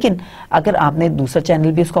है. लेकिन अगर आपने दूसरा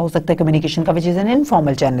चैनल भी उसका हो सकता है कम्युनिकेशन का which is an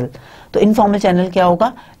informal channel. तो इनफॉर्मल चैनल क्या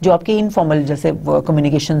होगा, जो आपके इनफॉर्मल जैसे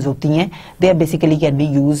कम्युनिकेशंस होती हैं they are basically can be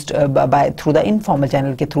used by through the informal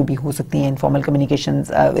channel के थ्रू भी हो सकती हैं. इनफॉर्मल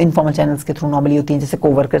कम्युनिकेशंस इनफॉर्मल चैनल्स के थ्रू नॉर्मली होती हैं, जैसे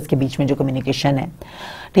कोवर्कर्स के बीच में जो कम्युनिकेशन है.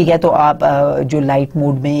 ठीक है, तो आप जो लाइट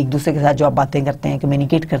मूड में एक दूसरे के साथ जो आप बातें करते हैं,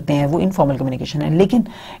 कम्युनिकेट करते हैं, वो इनफॉर्मल कम्युनिकेशन है. लेकिन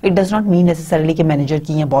it does not mean necessarily कि मैनेजर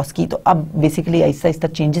की या बॉस की. तो अब बेसिकली ऐसा ऐसा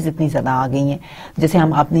चेंजेस इतनी ज़्यादा आ गई हैं. जैसे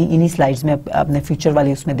हम अपनी इन्हीं स्लाइड्स में अपने फ्यूचर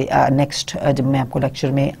वाली उसमें नेक्स्ट जब मैं आपको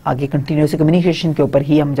लेक्चर में आगे कंटिन्यूस कम्युनिकेशन के ऊपर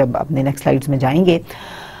ही हम जब अपने नेक्स्ट स्लाइड्स में जाएंगे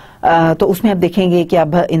तो उसमें आप देखेंगे कि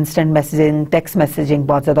अब इंस्टेंट मैसेजिंग, टेक्स्ट मैसेजिंग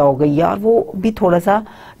बहुत ज़्यादा हो गई है. और वो भी थोड़ा सा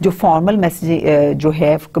जो फॉर्मल मैसेज जो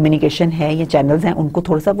है कम्युनिकेशन है या चैनल्स हैं उनको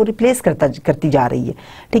थोड़ा सा वो रिप्लेस करती जा रही है.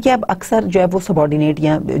 ठीक है, अब अक्सर जो है वो सबॉर्डिनेट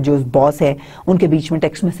या जो बॉस है उनके बीच में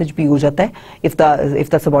टेक्स्ट मैसेज भी हो जाता है. If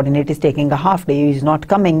the subordinate is taking a half day, is not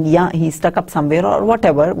coming, या ही स्टक अप समवेयर और वट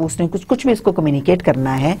एवर, उसने कुछ भी इसको कम्युनिकेट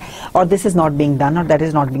करना है और this is not being done और दैट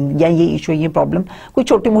इज नॉट बीइंग, या ये इशू, ये प्रॉब्लम, कोई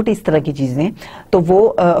छोटी मोटी इस तरह की चीज़ें, तो वो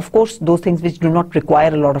of course those things which do not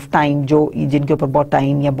require a lot of time, जो जिनके ऊपर बहुत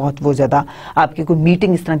टाइम या बहुत वो ज़्यादा आपकी कोई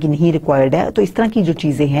मीटिंग इस तरह की नहीं रिक्वायर्ड है. तो इस तरह की जो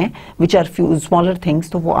चीज़ें हैं which are few smaller things,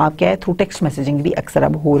 तो वो आप क्या है थ्रू टेक्स्ट मैसेजिंग भी अक्सर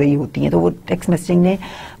अब हो रही होती हैं. तो वो टेक्स्ट मैसेजिंग ने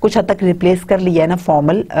कुछ हद तक रिप्लेस कर लिया है ना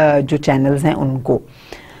फॉर्मल जो चैनल्स हैं उनको.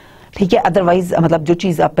 ठीक है, अदरवाइज मतलब जो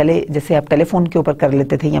चीज़ आप पहले जैसे आप टेलीफोन के ऊपर कर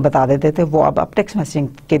लेते थे या बता देते थे, वो अब आप टेक्स्ट मैसेजिंग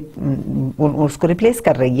के उसको रिप्लेस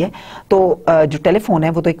कर रही है. तो जो टेलीफोन है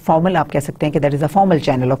वो तो एक फॉर्मल आप कह सकते हैं कि that is a formal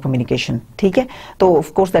channel of communication. ठीक है, तो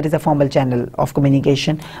of course that is a formal channel of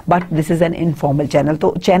communication, but this is an informal channel.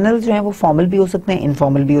 तो चैनल जो है वो फॉर्मल भी हो सकते हैं,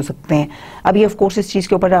 इनफॉर्मल भी हो सकते हैं. अब ये ऑफ कोर्स इस चीज़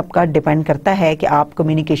के ऊपर आपका डिपेंड करता है कि आप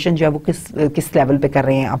कम्युनिकेशन जो है वो किस लेवल पे कर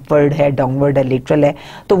रहे हैं, अपवर्ड है, डाउनवर्ड है, लेटरल है,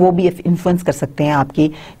 तो वो भी इन्फ्लुएंस कर सकते हैं आपकी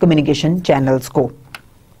कम्युनिकेशन चैनल्स को.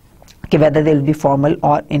 कि whether they will be formal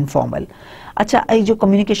or informal. अच्छा, ये जो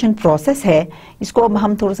कम्युनिकेशन प्रोसेस है इसको अब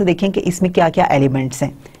हम थोड़ा सा देखें कि इसमें क्या क्या एलिमेंट्स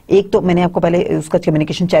हैं. एक तो मैंने आपको पहले उसका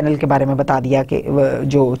कम्युनिकेशन चैनल के बारे में बता दिया कि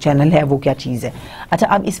जो चैनल है वो क्या चीज़ है. अच्छा,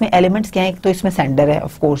 अब इसमें एलिमेंट्स क्या है. एक तो इसमें सेंडर है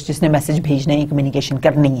ऑफ कोर्स, जिसने मैसेज भेजना है, कम्युनिकेशन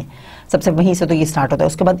करनी है, सबसे वहीं से तो ये स्टार्ट होता है.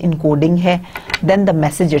 उसके बाद इनकोडिंग है, देन द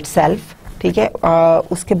मैसेज इटसेल्फ, ठीक है.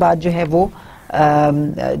 उसके बाद जो है वो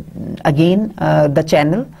again the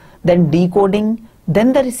channel, then decoding,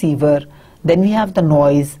 then the receiver, then we have the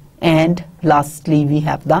noise, and lastly we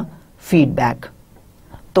have the feedback.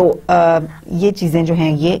 तो ये चीज़ें जो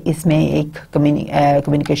हैं ये इसमें एक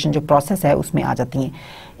कम्युनिकेशन जो प्रोसेस है उसमें आ जाती हैं.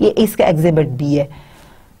 ये इसका एग्जिबिट भी है,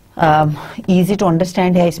 इजी टू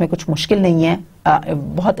अंडरस्टैंड है, इसमें कुछ मुश्किल नहीं है.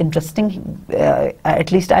 बहुत interesting,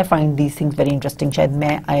 at least I find these things very interesting. शायद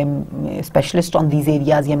मैं I am specialist on these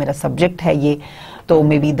areas, या मेरा सब्जेक्ट है ये, तो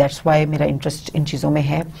मे बी दैट्स वाई मेरा इंटरेस्ट इन चीज़ों में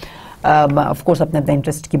है. ऑफ कोर्स अपने अपने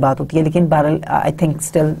इंटरेस्ट की बात होती है, लेकिन बहरहाल I think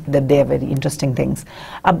still that they are very interesting things.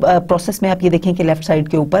 अब प्रोसेस में आप ये देखें कि लेफ्ट साइड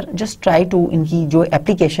के ऊपर जस्ट ट्राई टू, इनकी जो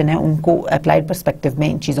एप्लीकेशन है उनको अप्लाइड पर्सपेक्टिव में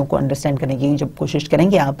इन चीज़ों को अंडरस्टैंड करने की जब कोशिश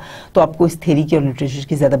करेंगे आप, तो आपको इस थ्योरी की और लिटरेचर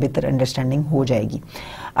की ज़्यादा बेहतर अंडरस्टैंडिंग हो जाएगी.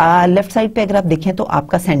 लेफ्ट साइड पे अगर आप देखें तो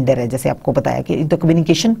आपका सेंडर है, जैसे आपको बताया कि द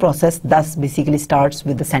कम्युनिकेशन प्रोसेस दस basically starts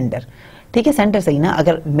with the sender. ठीक है, सेंडर सही ना.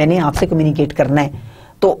 अगर मैंने आपसे कम्युनिकेट करना है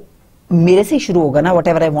तो मेरे से ही शुरू होगा ना. What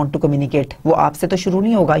ever I want to communicate, वो आपसे तो शुरू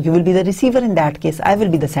नहीं होगा. You will be the receiver in that case, I will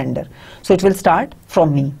be the sender, so it will start from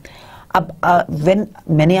me. अब व्हेन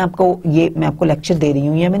मैंने आपको मैं आपको लेक्चर दे रही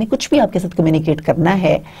हूँ या मैंने कुछ भी आपके साथ कम्युनिकेट करना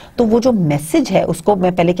है, तो वो जो मैसेज है उसको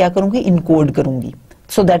मैं पहले क्या करूंगी, इनकोड करूंगी.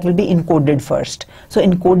 So that will be encoded first. So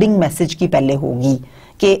encoding message की पहले होगी.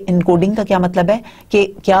 कि इनकोडिंग का क्या मतलब है कि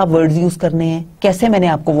क्या वर्ड्स यूज करने हैं, कैसे मैंने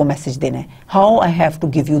आपको वो मैसेज देना है, how I have to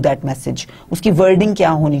give you that message, उसकी वर्डिंग क्या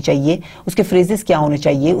होनी चाहिए, उसके फ्रेजेस क्या होने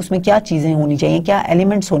चाहिए, उसमें क्या चीजें होनी चाहिए, क्या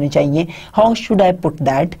एलिमेंट्स होने चाहिए, how should I put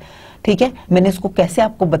that. ठीक है, मैंने उसको कैसे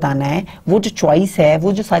आपको बताना है, वो जो चॉइस है,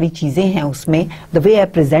 वो जो सारी चीजें हैं उसमें, the way I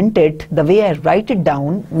present it, the way I right it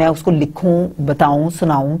down, मैं उसको लिखूं, बताऊं,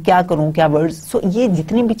 सुनाऊं, क्या करूं, क्या वर्ड्स. सो ये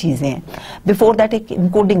जितनी भी चीजें हैं, बिफोर दैट एक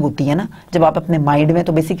इनकोडिंग होती है ना, जब आप अपने माइंड में,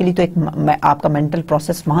 तो बेसिकली तो एक आपका मेंटल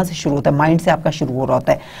प्रोसेस वहां से शुरू होता है, माइंड से आपका शुरू हो रहा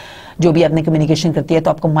होता है. जो भी आपने कम्युनिकेशन करती है तो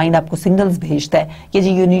आपको माइंड आपको सिग्नल्स भेजता है कि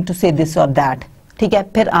जी यू नीड टू से दिस और दैट. ठीक है,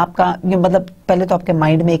 फिर आपका मतलब पहले तो आपके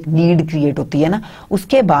माइंड में एक नीड क्रिएट होती है ना,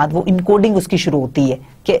 उसके बाद वो इनकोडिंग उसकी शुरू होती है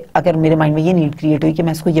कि अगर मेरे माइंड में ये नीड क्रिएट हुई कि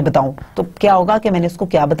मैं इसको ये बताऊं, तो क्या होगा कि मैंने इसको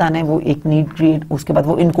क्या बताना है, वो एक नीड क्रिएट, उसके बाद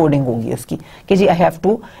वो इनकोडिंग होगी उसकी कि जी आई हैव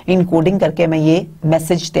टू इनकोडिंग करके मैं ये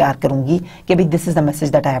मैसेज तैयार करूंगी कि भाई this is the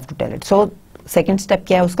message that I have to tell it. So second step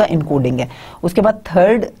क्या है उसका, इनकोडिंग है. उसके बाद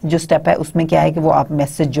थर्ड जो स्टेप है उसमें क्या है कि वो आप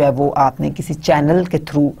मैसेज जो है वो आपने किसी चैनल के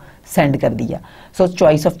थ्रू सेंड कर दिया. सो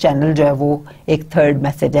चॉइस ऑफ चैनल जो है वो एक थर्ड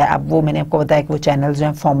मैसेज है. अब वो मैंने आपको बताया कि वो चैनल्स जो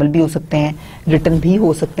हैं फॉर्मल भी हो सकते हैं, रिटन भी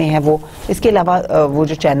हो सकते हैं. वो इसके अलावा वो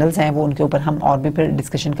जो चैनल्स हैं वो उनके ऊपर हम और भी फिर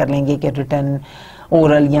डिस्कशन कर लेंगे कि रिटन,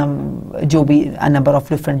 ओरल या जो भी नंबर ऑफ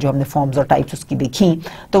डिफरेंट जो हमने फॉर्म्स और टाइप्स उसकी देखी,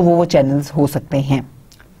 तो वो चैनल्स हो सकते हैं.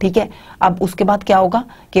 ठीक है, अब उसके बाद क्या होगा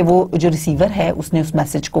कि वो जो रिसीवर है उसने उस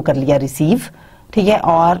मैसेज को कर लिया रिसीव. ठीक है,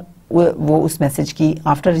 और वो उस मैसेज की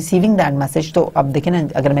आफ्टर रिसीविंग दैट मैसेज, तो अब देखें ना,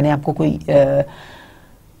 अगर मैंने आपको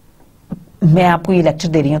मैं आपको ये लेक्चर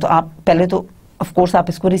दे रही हूँ तो आप पहले तो ऑफ कोर्स आप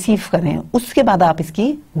इसको रिसीव कर रहे हैं, उसके बाद आप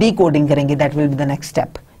इसकी डीकोडिंग करेंगे. That will be the next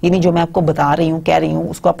step. यानी जो मैं आपको बता रही हूँ, कह रही हूँ,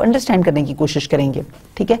 उसको आप अंडरस्टैंड करने की कोशिश करेंगे.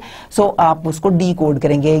 ठीक है, सो आप उसको डी कोड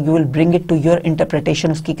करेंगे, you will bring it to your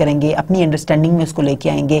interpretation उसकी करेंगे, अपनी अंडरस्टैंडिंग में उसको लेके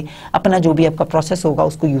आएंगे, अपना जो भी आपका प्रोसेस होगा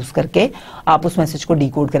उसको यूज करके आप उस मैसेज को डी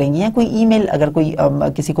कोड करेंगे. या कोई ईमेल अगर कोई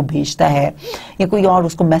किसी को भेजता है या कोई और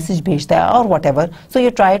उसको मैसेज भेजता है और what ever, so you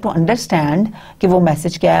try to understand कि वो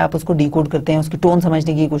मैसेज क्या है, आप उसको डी कोड करते हैं, उसकी टोन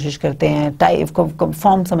समझने की कोशिश करते हैं, टाइप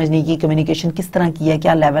फॉर्म समझने की, कम्युनिकेशन किस तरह की है,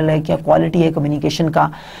 क्या लेवल है, क्या क्वालिटी है कम्युनिकेशन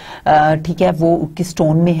का. ठीक है, वो किस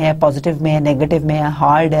टोन में है, पॉजिटिव में है, नेगेटिव में है,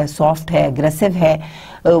 हार्ड है, सॉफ्ट है, एग्रेसिव है,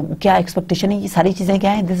 क्या एक्सपेक्टेशन है, ये सारी चीजें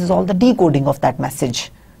क्या है, this is all the decoding of that message.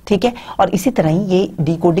 ठीक है, और इसी तरह ही ये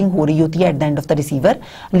डीकोडिंग हो रही होती है at the end of the receiver.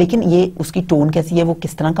 लेकिन ये उसकी टोन कैसी है, वो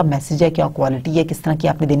किस तरह का मैसेज है, क्या क्वालिटी है, किस तरह की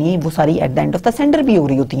आपने देनी है, वो सारी at the end of the sender भी हो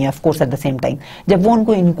रही होती हैं of course at the same time. जब वो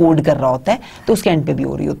उनको इनकोड कर रहा होता है तो उसके एंड पे भी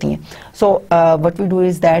हो रही होती हैं. So what we do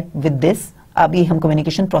is that with this, अभी हम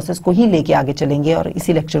कम्युनिकेशन प्रोसेस को ही लेके आगे चलेंगे और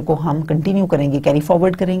इसी लेक्चर को हम कंटिन्यू करेंगे, कैरी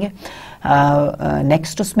फॉरवर्ड करेंगे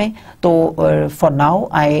नेक्स्ट उसमें. तो फॉर नाउ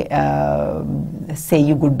आई से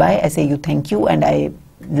यू गुड बाय, आई से you thank you, and I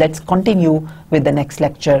let's continue with the next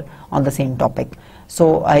lecture on the same topic. So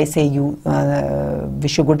I say you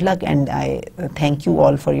wish you good luck, and I thank you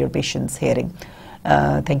all for your patience hearing.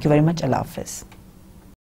 Thank you very much. Allah Hafiz.